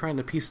roster and you're trying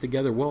to piece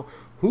together, well,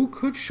 who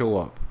could show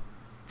up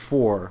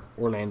for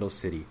Orlando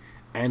City?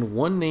 And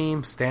one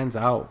name stands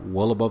out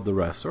well above the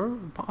rest, or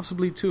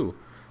possibly 2.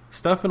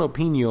 Stefano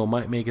Pino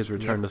might make his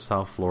return to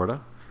South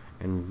Florida,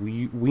 and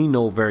we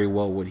know very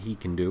well what he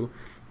can do.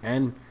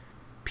 And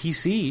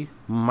PC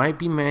might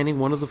be manning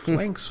one of the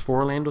flanks for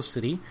Orlando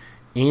City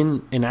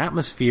in an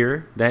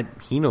atmosphere that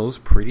he knows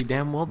pretty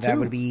damn well, too. That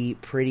would be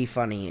pretty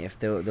funny if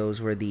those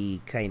were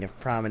the kind of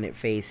prominent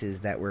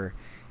faces that were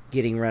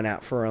getting run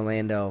out for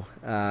Orlando.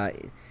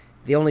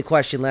 The only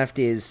question left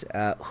is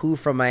who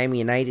from Miami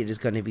United is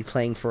going to be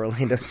playing for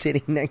Orlando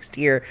City next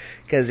year,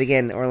 because,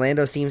 again,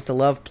 Orlando seems to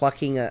love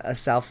plucking a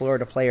South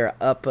Florida player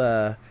up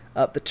the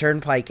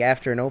turnpike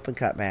after an Open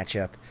Cup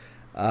matchup.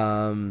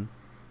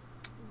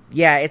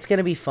 Yeah, it's going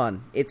to be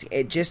fun.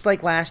 It just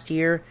like last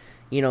year,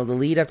 the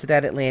lead up to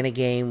that Atlanta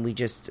game,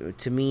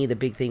 to me, the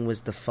big thing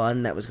was the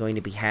fun that was going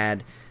to be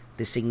had,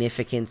 the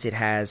significance it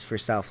has for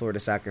South Florida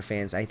soccer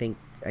fans. I think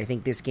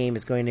this game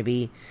is going to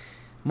be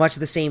much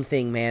the same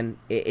thing, man.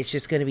 It's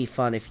just going to be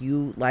fun. If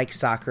you like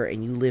soccer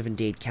and you live in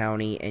Dade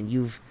County and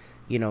you've,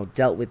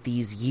 dealt with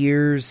these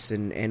years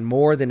and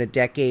more than a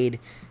decade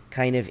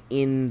kind of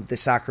in the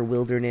soccer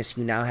wilderness,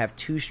 you now have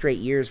 2 straight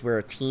years where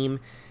a team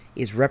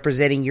is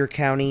representing your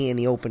county in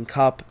the Open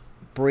Cup,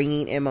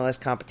 bringing MLS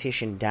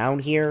competition down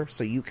here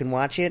so you can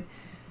watch it.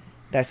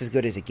 that's as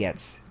good as it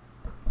gets.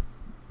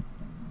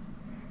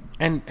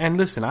 And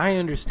listen, I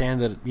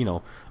understand that,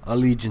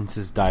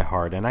 allegiances die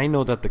hard, and I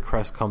know that the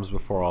crest comes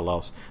before all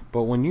else.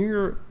 But when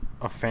you're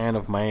a fan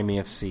of Miami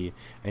FC,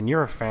 and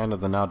you're a fan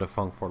of the now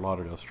defunct Fort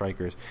Lauderdale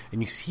Strikers,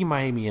 and you see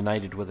Miami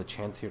United with a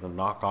chance here to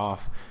knock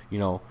off,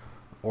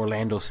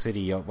 Orlando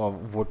City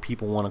of what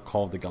people want to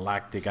call the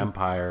Galactic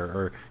Empire,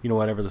 or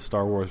whatever the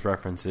Star Wars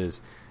reference is,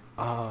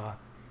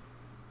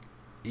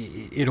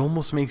 it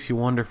almost makes you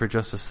wonder for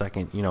just a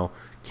second,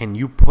 can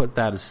you put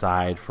that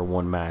aside for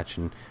one match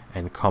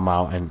and come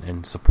out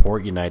and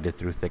support United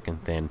through thick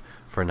and thin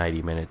for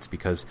 90 minutes?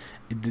 Because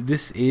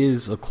this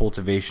is a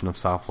cultivation of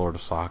South Florida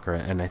soccer,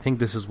 and I think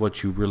this is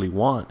what you really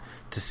want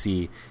to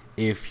see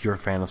if you're a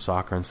fan of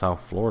soccer in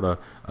South Florida,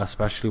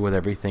 especially with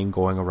everything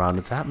going around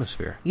its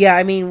atmosphere. Yeah,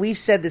 I mean, we've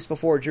said this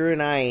before. Drew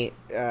and I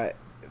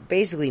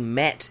basically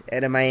met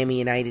at a Miami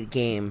United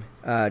game.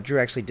 Drew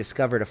actually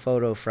discovered a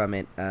photo from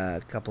it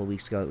a couple of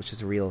weeks ago, which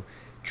was a real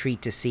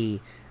treat to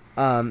see.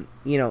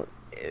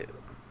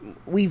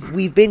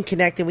 We've been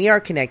connected. We are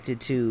connected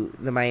to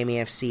the Miami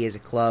FC as a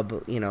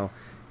club.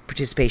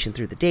 Participation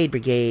through the Dade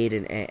Brigade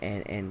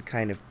and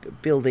kind of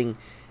building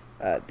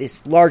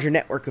this larger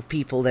network of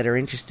people that are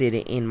interested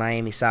in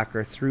Miami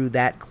soccer through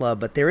that club.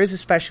 But there is a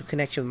special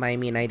connection with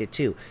Miami United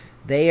too.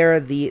 They are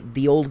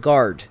the old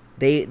guard.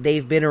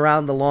 They've been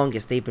around the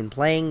longest. They've been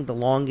playing the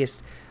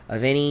longest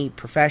of any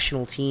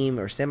professional team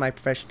or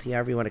semi-professional team,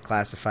 however you want to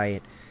classify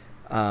it,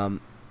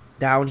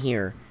 down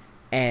here.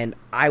 And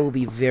I will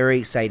be very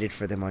excited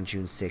for them on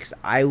June 6th.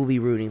 I will be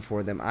rooting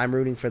for them. I'm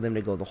rooting for them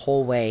to go the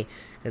whole way.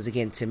 Because,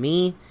 again, to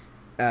me,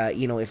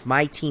 if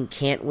my team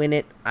can't win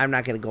it, I'm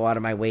not going to go out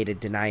of my way to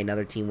deny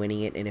another team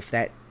winning it. And if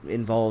that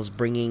involves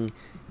bringing,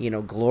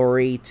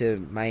 glory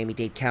to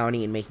Miami-Dade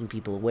County and making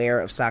people aware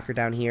of soccer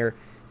down here,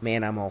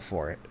 man, I'm all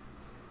for it.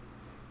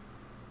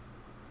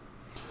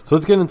 So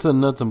let's get into the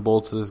nuts and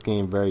bolts of this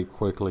game very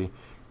quickly.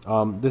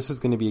 This is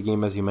going to be a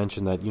game, as you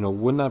mentioned, that,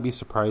 would not be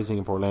surprising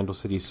if Orlando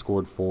City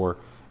scored 4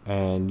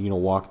 and,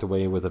 walked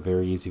away with a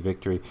very easy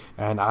victory.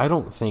 And I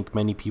don't think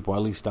many people,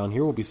 at least down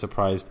here, will be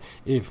surprised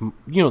if,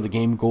 the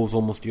game goes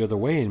almost the other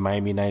way and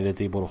Miami United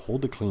is able to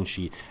hold a clean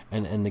sheet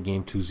and end the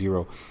game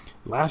 2-0.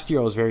 Last year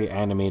I was very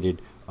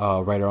animated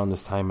right around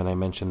this time, and I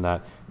mentioned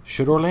that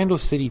should Orlando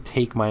City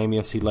take Miami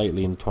FC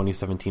lightly in the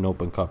 2017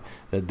 Open Cup,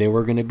 that they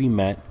were going to be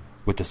met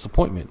with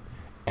disappointment.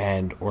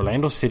 And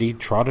Orlando City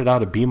trotted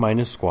out a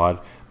B- squad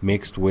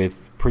mixed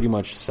with pretty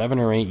much 7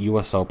 or 8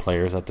 USL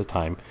players at the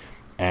time,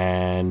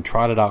 and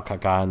trotted out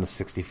Kaká in the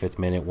 65th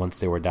minute once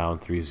they were down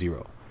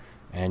 3-0.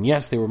 And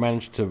yes, they were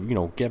managed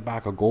to get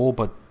back a goal,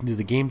 but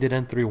the game did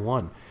end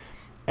 3-1.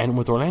 And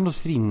with Orlando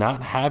City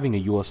not having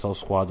a USL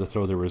squad to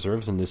throw their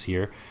reserves in this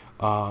year,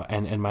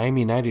 and Miami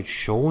United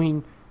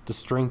showing the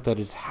strength that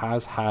it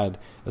has had,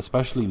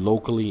 especially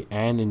locally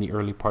and in the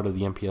early part of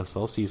the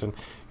NPSL season,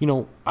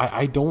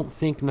 I don't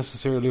think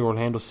necessarily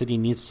Orlando City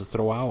needs to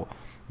throw out,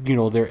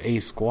 their A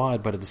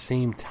squad, but at the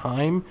same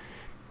time,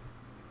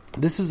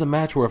 this is a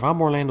match where if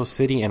I'm Orlando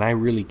City and I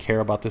really care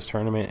about this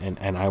tournament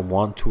and I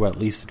want to at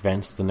least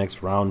advance to the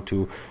next round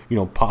to,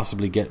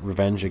 possibly get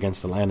revenge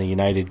against Atlanta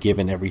United,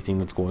 given everything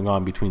that's going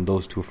on between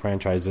those two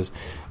franchises,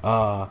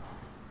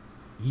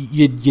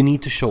 you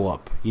need to show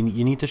up. You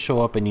need to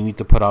show up, and you need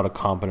to put out a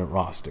competent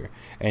roster.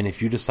 And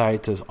if you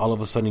decide to all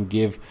of a sudden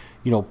give,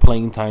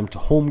 playing time to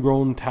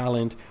homegrown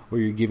talent, or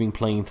you're giving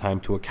playing time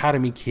to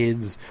academy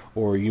kids,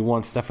 or you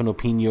want Stefano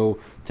Pino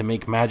to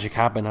make magic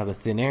happen out of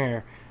thin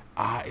air,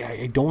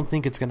 I don't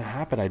think it's going to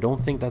happen. I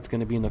don't think that's going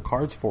to be in the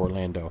cards for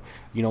Orlando.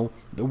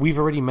 We've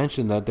already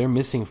mentioned that they're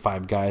missing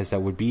 5 guys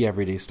that would be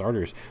everyday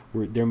starters.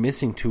 They're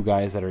missing 2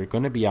 guys that are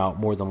going to be out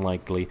more than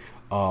likely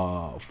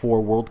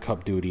for World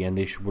Cup duty, and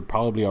they would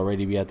probably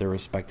already be at their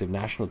respective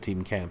national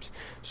team camps.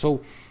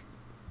 So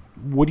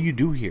what do you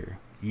do here?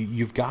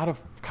 You've got to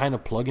kind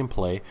of plug and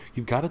play.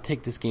 You've got to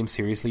take this game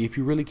seriously if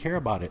you really care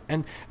about it.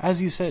 And as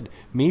you said,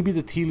 maybe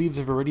the tea leaves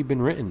have already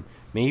been written.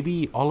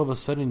 Maybe all of a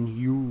sudden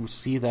you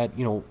see that,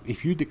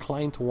 if you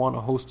decline to want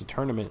to host a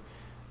tournament,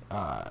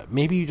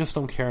 maybe you just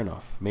don't care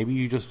enough. Maybe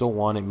you just don't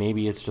want it.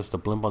 Maybe it's just a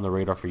blimp on the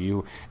radar for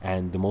you.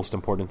 And the most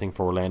important thing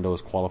for Orlando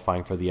is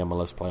qualifying for the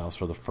MLS playoffs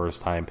for the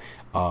first time,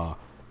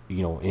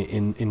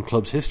 in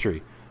club's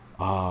history.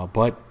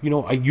 But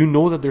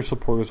that their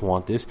supporters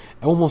want this.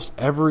 Almost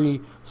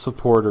every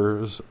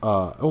supporters,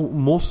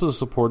 most of the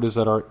supporters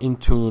that are in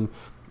tune,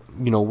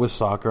 with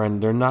soccer,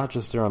 and they're not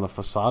just there on a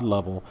facade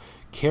level,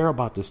 care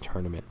about this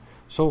tournament.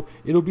 So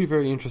it'll be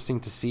very interesting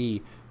to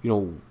see,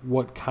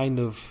 what kind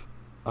of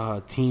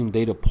team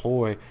they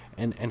deploy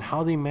and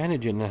how they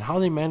manage it, and how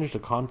they manage the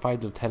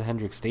confines of Ted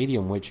Hendricks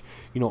Stadium, which,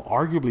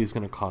 arguably is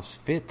going to cause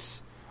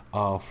fits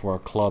for a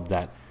club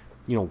that,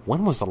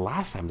 when was the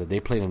last time that they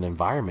played an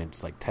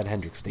environment like Ted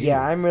Hendricks Stadium?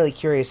 Yeah, I'm really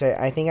curious.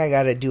 I think I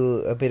got to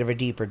do a bit of a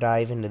deeper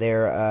dive into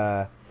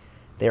their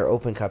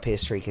Open Cup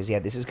history, because,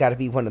 this has got to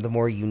be one of the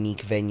more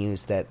unique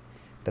venues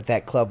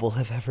that club will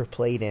have ever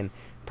played in,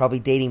 probably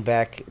dating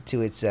back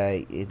to its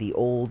the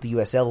old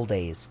USL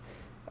days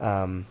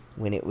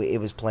when it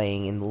was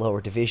playing in the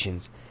lower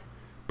divisions.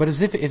 But as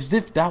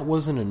if that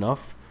wasn't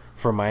enough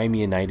for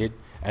Miami United,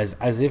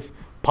 as if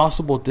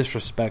possible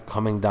disrespect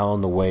coming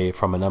down the way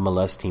from an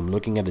MLS team,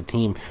 looking at a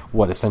team,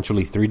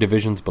 essentially 3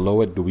 divisions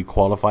below it. Do we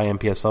qualify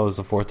NPSL as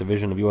the 4th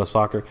division of U.S.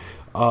 soccer?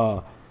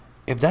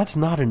 If that's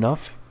not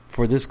enough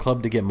for this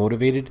club to get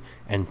motivated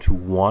and to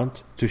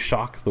want to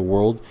shock the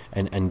world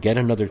and get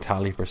another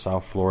tally for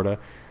South Florida,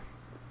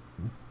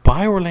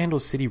 by Orlando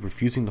City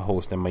refusing to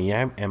host and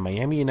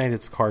Miami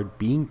United's card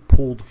being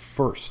pulled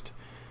first,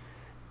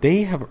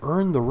 they have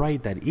earned the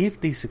right that if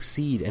they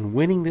succeed in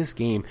winning this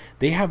game,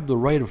 they have the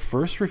right of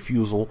first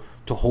refusal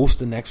to host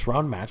the next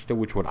round match,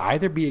 which would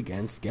either be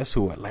against, guess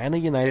who, Atlanta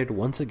United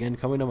once again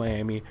coming to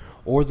Miami,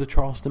 or the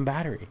Charleston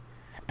Battery.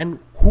 And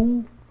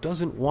who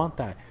doesn't want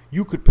that?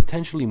 You could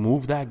potentially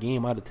move that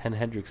game out of Ten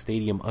Hendricks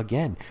Stadium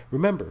again.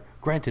 Remember,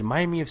 granted,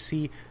 Miami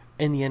FC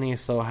in the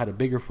NASL had a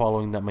bigger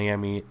following that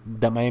Miami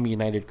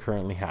United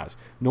currently has.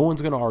 No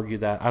one's going to argue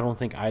that. I don't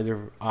think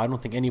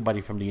anybody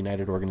from the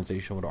United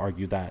organization would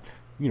argue that.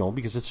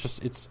 Because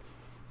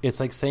it's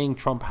like saying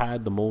Trump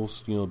had the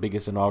most,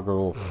 biggest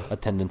inaugural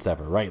attendance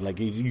ever, right? Like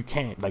you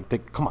can't,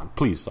 come on,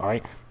 please, all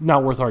right?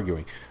 Not worth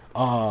arguing.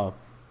 And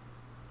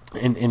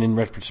in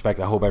retrospect,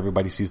 I hope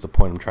everybody sees the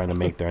point I'm trying to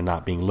make there,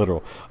 not being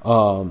literal.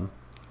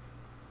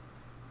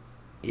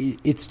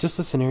 It's just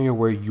a scenario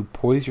where you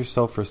poise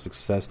yourself for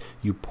success.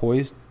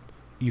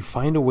 You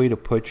find a way to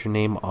put your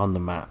name on the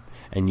map,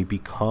 and you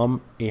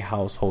become a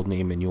household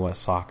name in U.S.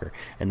 soccer.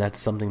 And that's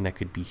something that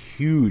could be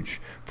huge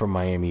for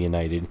Miami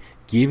United,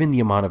 given the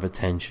amount of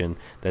attention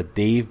that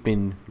they've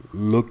been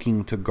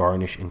looking to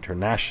garnish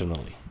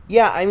internationally.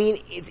 Yeah, I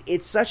mean,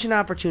 it's such an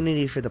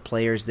opportunity for the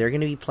players. They're going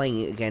to be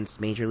playing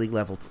against Major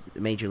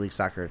League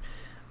Soccer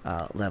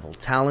level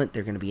talent.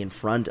 They're going to be in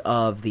front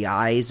of the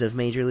eyes of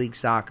Major League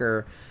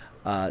Soccer.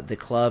 The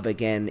club,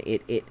 again,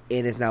 it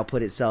has now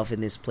put itself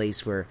in this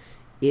place where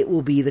it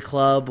will be the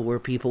club where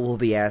people will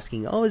be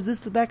asking, oh, is this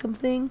the Beckham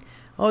thing?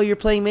 Oh, you're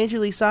playing Major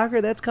League Soccer?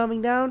 That's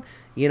coming down?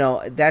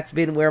 That's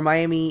been where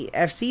Miami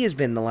FC has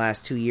been the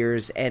last 2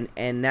 years.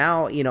 And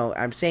now,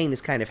 I'm saying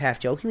this kind of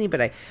half-jokingly,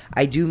 but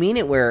I do mean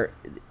it, where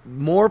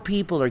more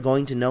people are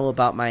going to know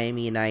about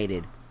Miami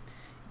United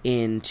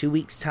in 2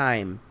 weeks'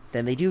 time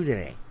than they do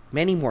today.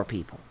 Many more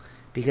people.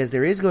 Because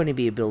there is going to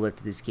be a build-up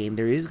to this game.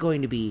 There is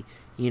going to be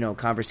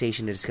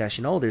conversation and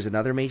discussion. Oh, there's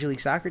another Major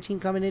League Soccer team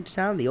coming into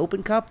town, the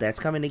Open Cup,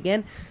 that's coming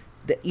again.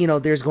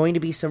 There's going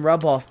to be some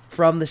rub-off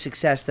from the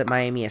success that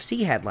Miami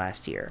FC had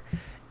last year.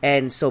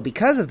 And so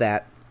because of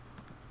that,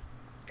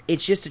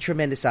 it's just a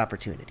tremendous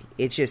opportunity.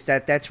 It's just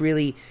that's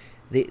really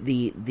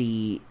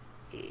the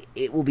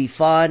it will be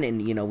fun,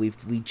 and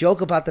we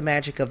joke about the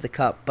magic of the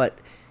cup, but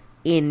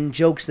in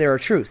jokes there are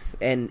truth,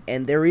 and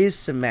there is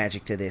some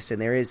magic to this,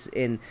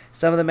 and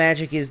some of the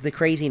magic is the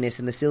craziness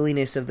and the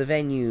silliness of the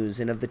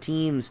venues and of the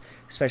teams,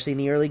 especially in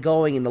the early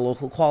going and the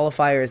local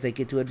qualifiers that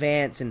get to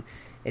advance, and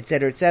et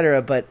cetera,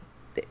 but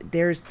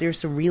there's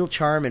some real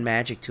charm and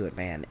magic to it,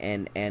 man.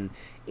 And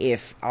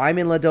if I'm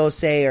in La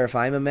Doce, or if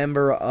I'm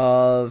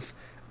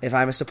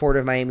a supporter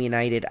of Miami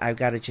United, I've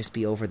got to just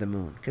be over the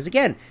moon. Because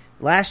again,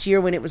 last year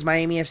when it was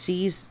Miami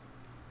FC's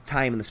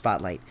time in the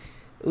spotlight,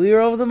 we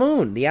were over the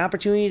moon. The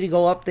opportunity to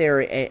go up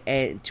there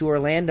to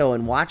Orlando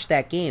and watch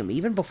that game,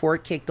 even before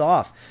it kicked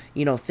off,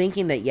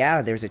 thinking that,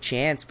 yeah, there's a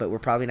chance, but we're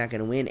probably not going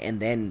to win. And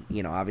then,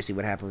 obviously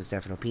what happened with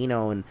Stefano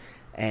Pino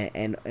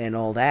and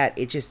all that,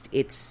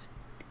 it's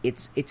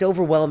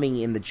overwhelming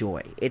in the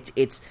joy.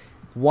 It's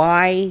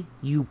why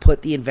you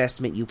put the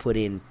investment you put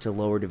into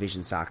lower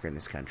division soccer in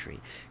this country.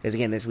 Because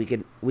again,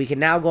 we can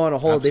now go on a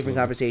whole different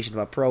conversation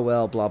about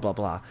Pro-Well, blah, blah,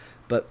 blah.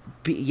 But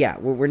yeah,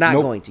 we're not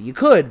going to. You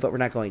could, but we're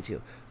not going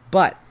to.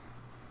 But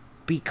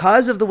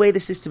because of the way the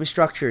system is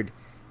structured,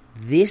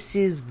 this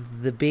is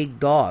the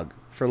big dog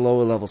for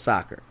lower level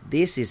soccer.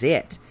 This is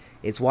it.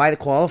 It's why the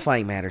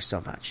qualifying matters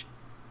so much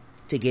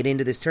to get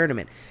into this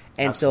tournament.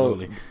 And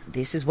so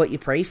this is what you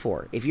pray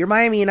for. If you're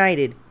Miami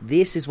United,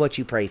 this is what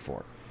you pray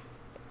for.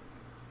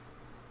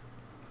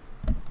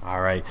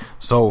 All right.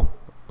 So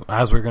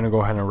as we're going to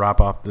go ahead and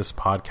wrap off this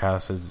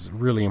podcast, it's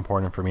really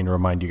important for me to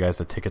remind you guys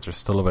that tickets are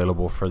still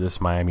available for this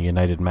Miami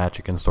United match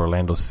against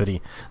Orlando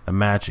City. The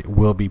match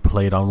will be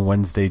played on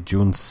Wednesday,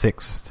 June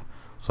 6th.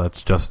 So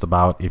that's just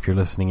about, if you're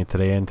listening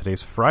today, and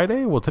today's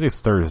Friday, well, today's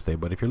Thursday,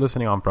 but if you're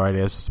listening on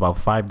Friday, it's just about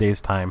 5 days'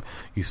 time.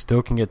 You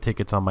still can get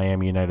tickets on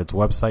Miami United's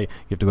website.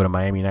 You have to go to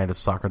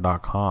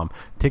MiamiUnitedSoccer.com.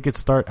 Tickets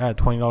start at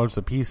 $20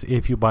 a piece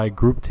if you buy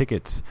group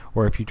tickets,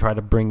 or if you try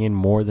to bring in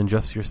more than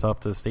just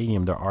yourself to the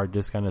stadium. There are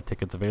discounted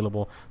tickets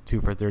available.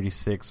 2 for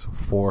 $36,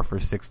 4 for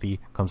 $60,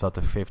 comes out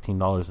to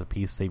 $15 a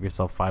piece. Save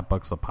yourself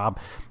 $5 a pop.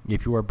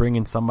 If you are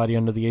bringing somebody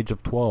under the age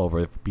of 12, or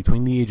if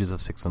between the ages of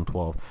 6 and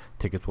 12,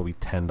 tickets will be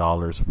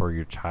 $10 for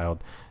your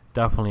child.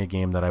 Definitely a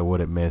game that I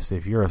wouldn't miss.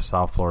 If you're a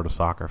South Florida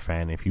soccer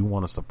fan, if you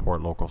want to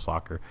support local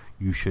soccer,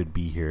 you should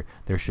be here.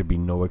 There should be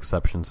no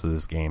exceptions to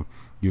this game.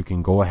 You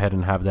can go ahead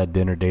and have that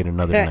dinner date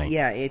another night.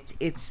 Yeah,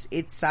 it's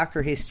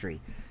soccer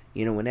history.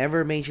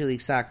 Whenever Major League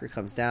Soccer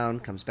comes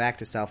back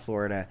to South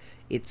Florida,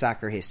 it's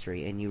soccer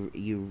history, and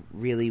you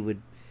really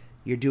would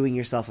you're doing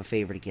yourself a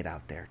favor to get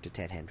out there to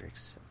Ted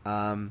Hendricks.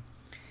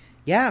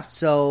 Yeah,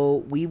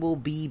 so we will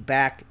be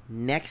back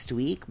next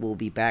week. We'll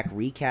be back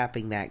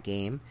recapping that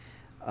game.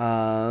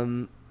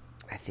 I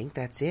think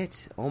that's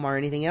it. Omar,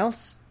 anything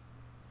else?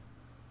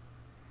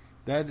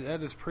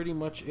 That is pretty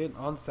much it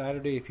on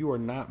Saturday. If you are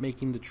not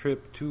making the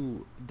trip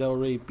to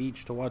Delray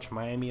Beach to watch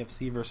Miami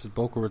FC versus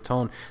Boca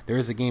Raton, there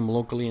is a game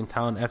locally in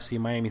town. FC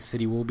Miami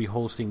City will be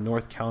hosting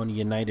North County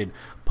United,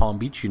 Palm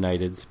Beach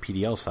United's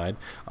PDL side.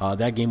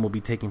 That game will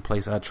be taking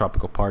place at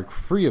Tropical Park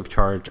free of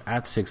charge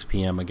at 6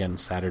 p.m. again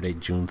Saturday,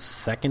 June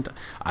 2nd.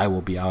 I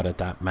will be out at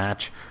that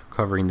match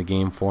covering the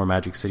game for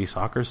Magic City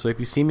Soccer. So if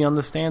you see me on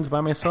the stands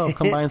by myself,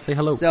 come by and say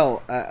hello.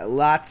 So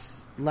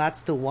lots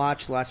to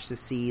watch, lots to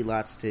see,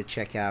 lots to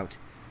check out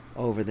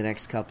over the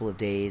next couple of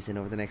days and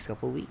over the next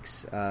couple of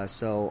weeks.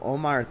 So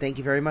Omar, thank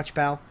you very much,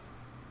 pal.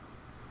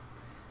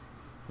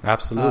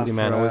 Absolutely,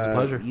 man. Always a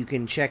pleasure. You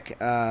can check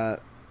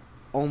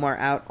Omar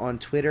out on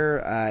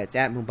Twitter. It's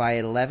at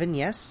Mumbai11,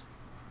 yes?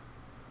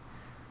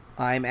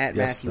 I'm at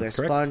Yes, Matthew S.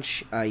 that's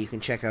Bunch. You can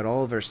check out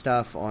all of our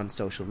stuff on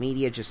social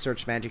media. Just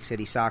search Magic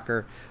City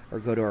Soccer or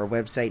go to our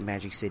website,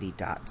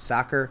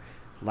 magiccity.soccer.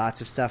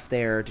 Lots of stuff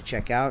there to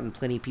check out, and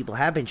plenty of people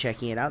have been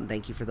checking it out, and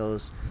thank you for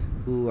those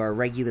who are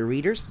regular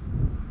readers.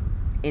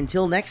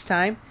 Until next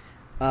time,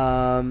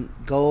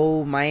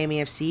 go Miami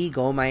FC,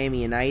 go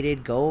Miami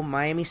United, go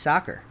Miami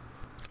Soccer.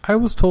 I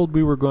was told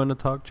we were going to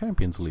talk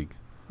Champions League.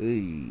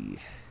 Ooh.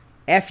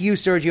 F you,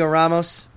 Sergio Ramos.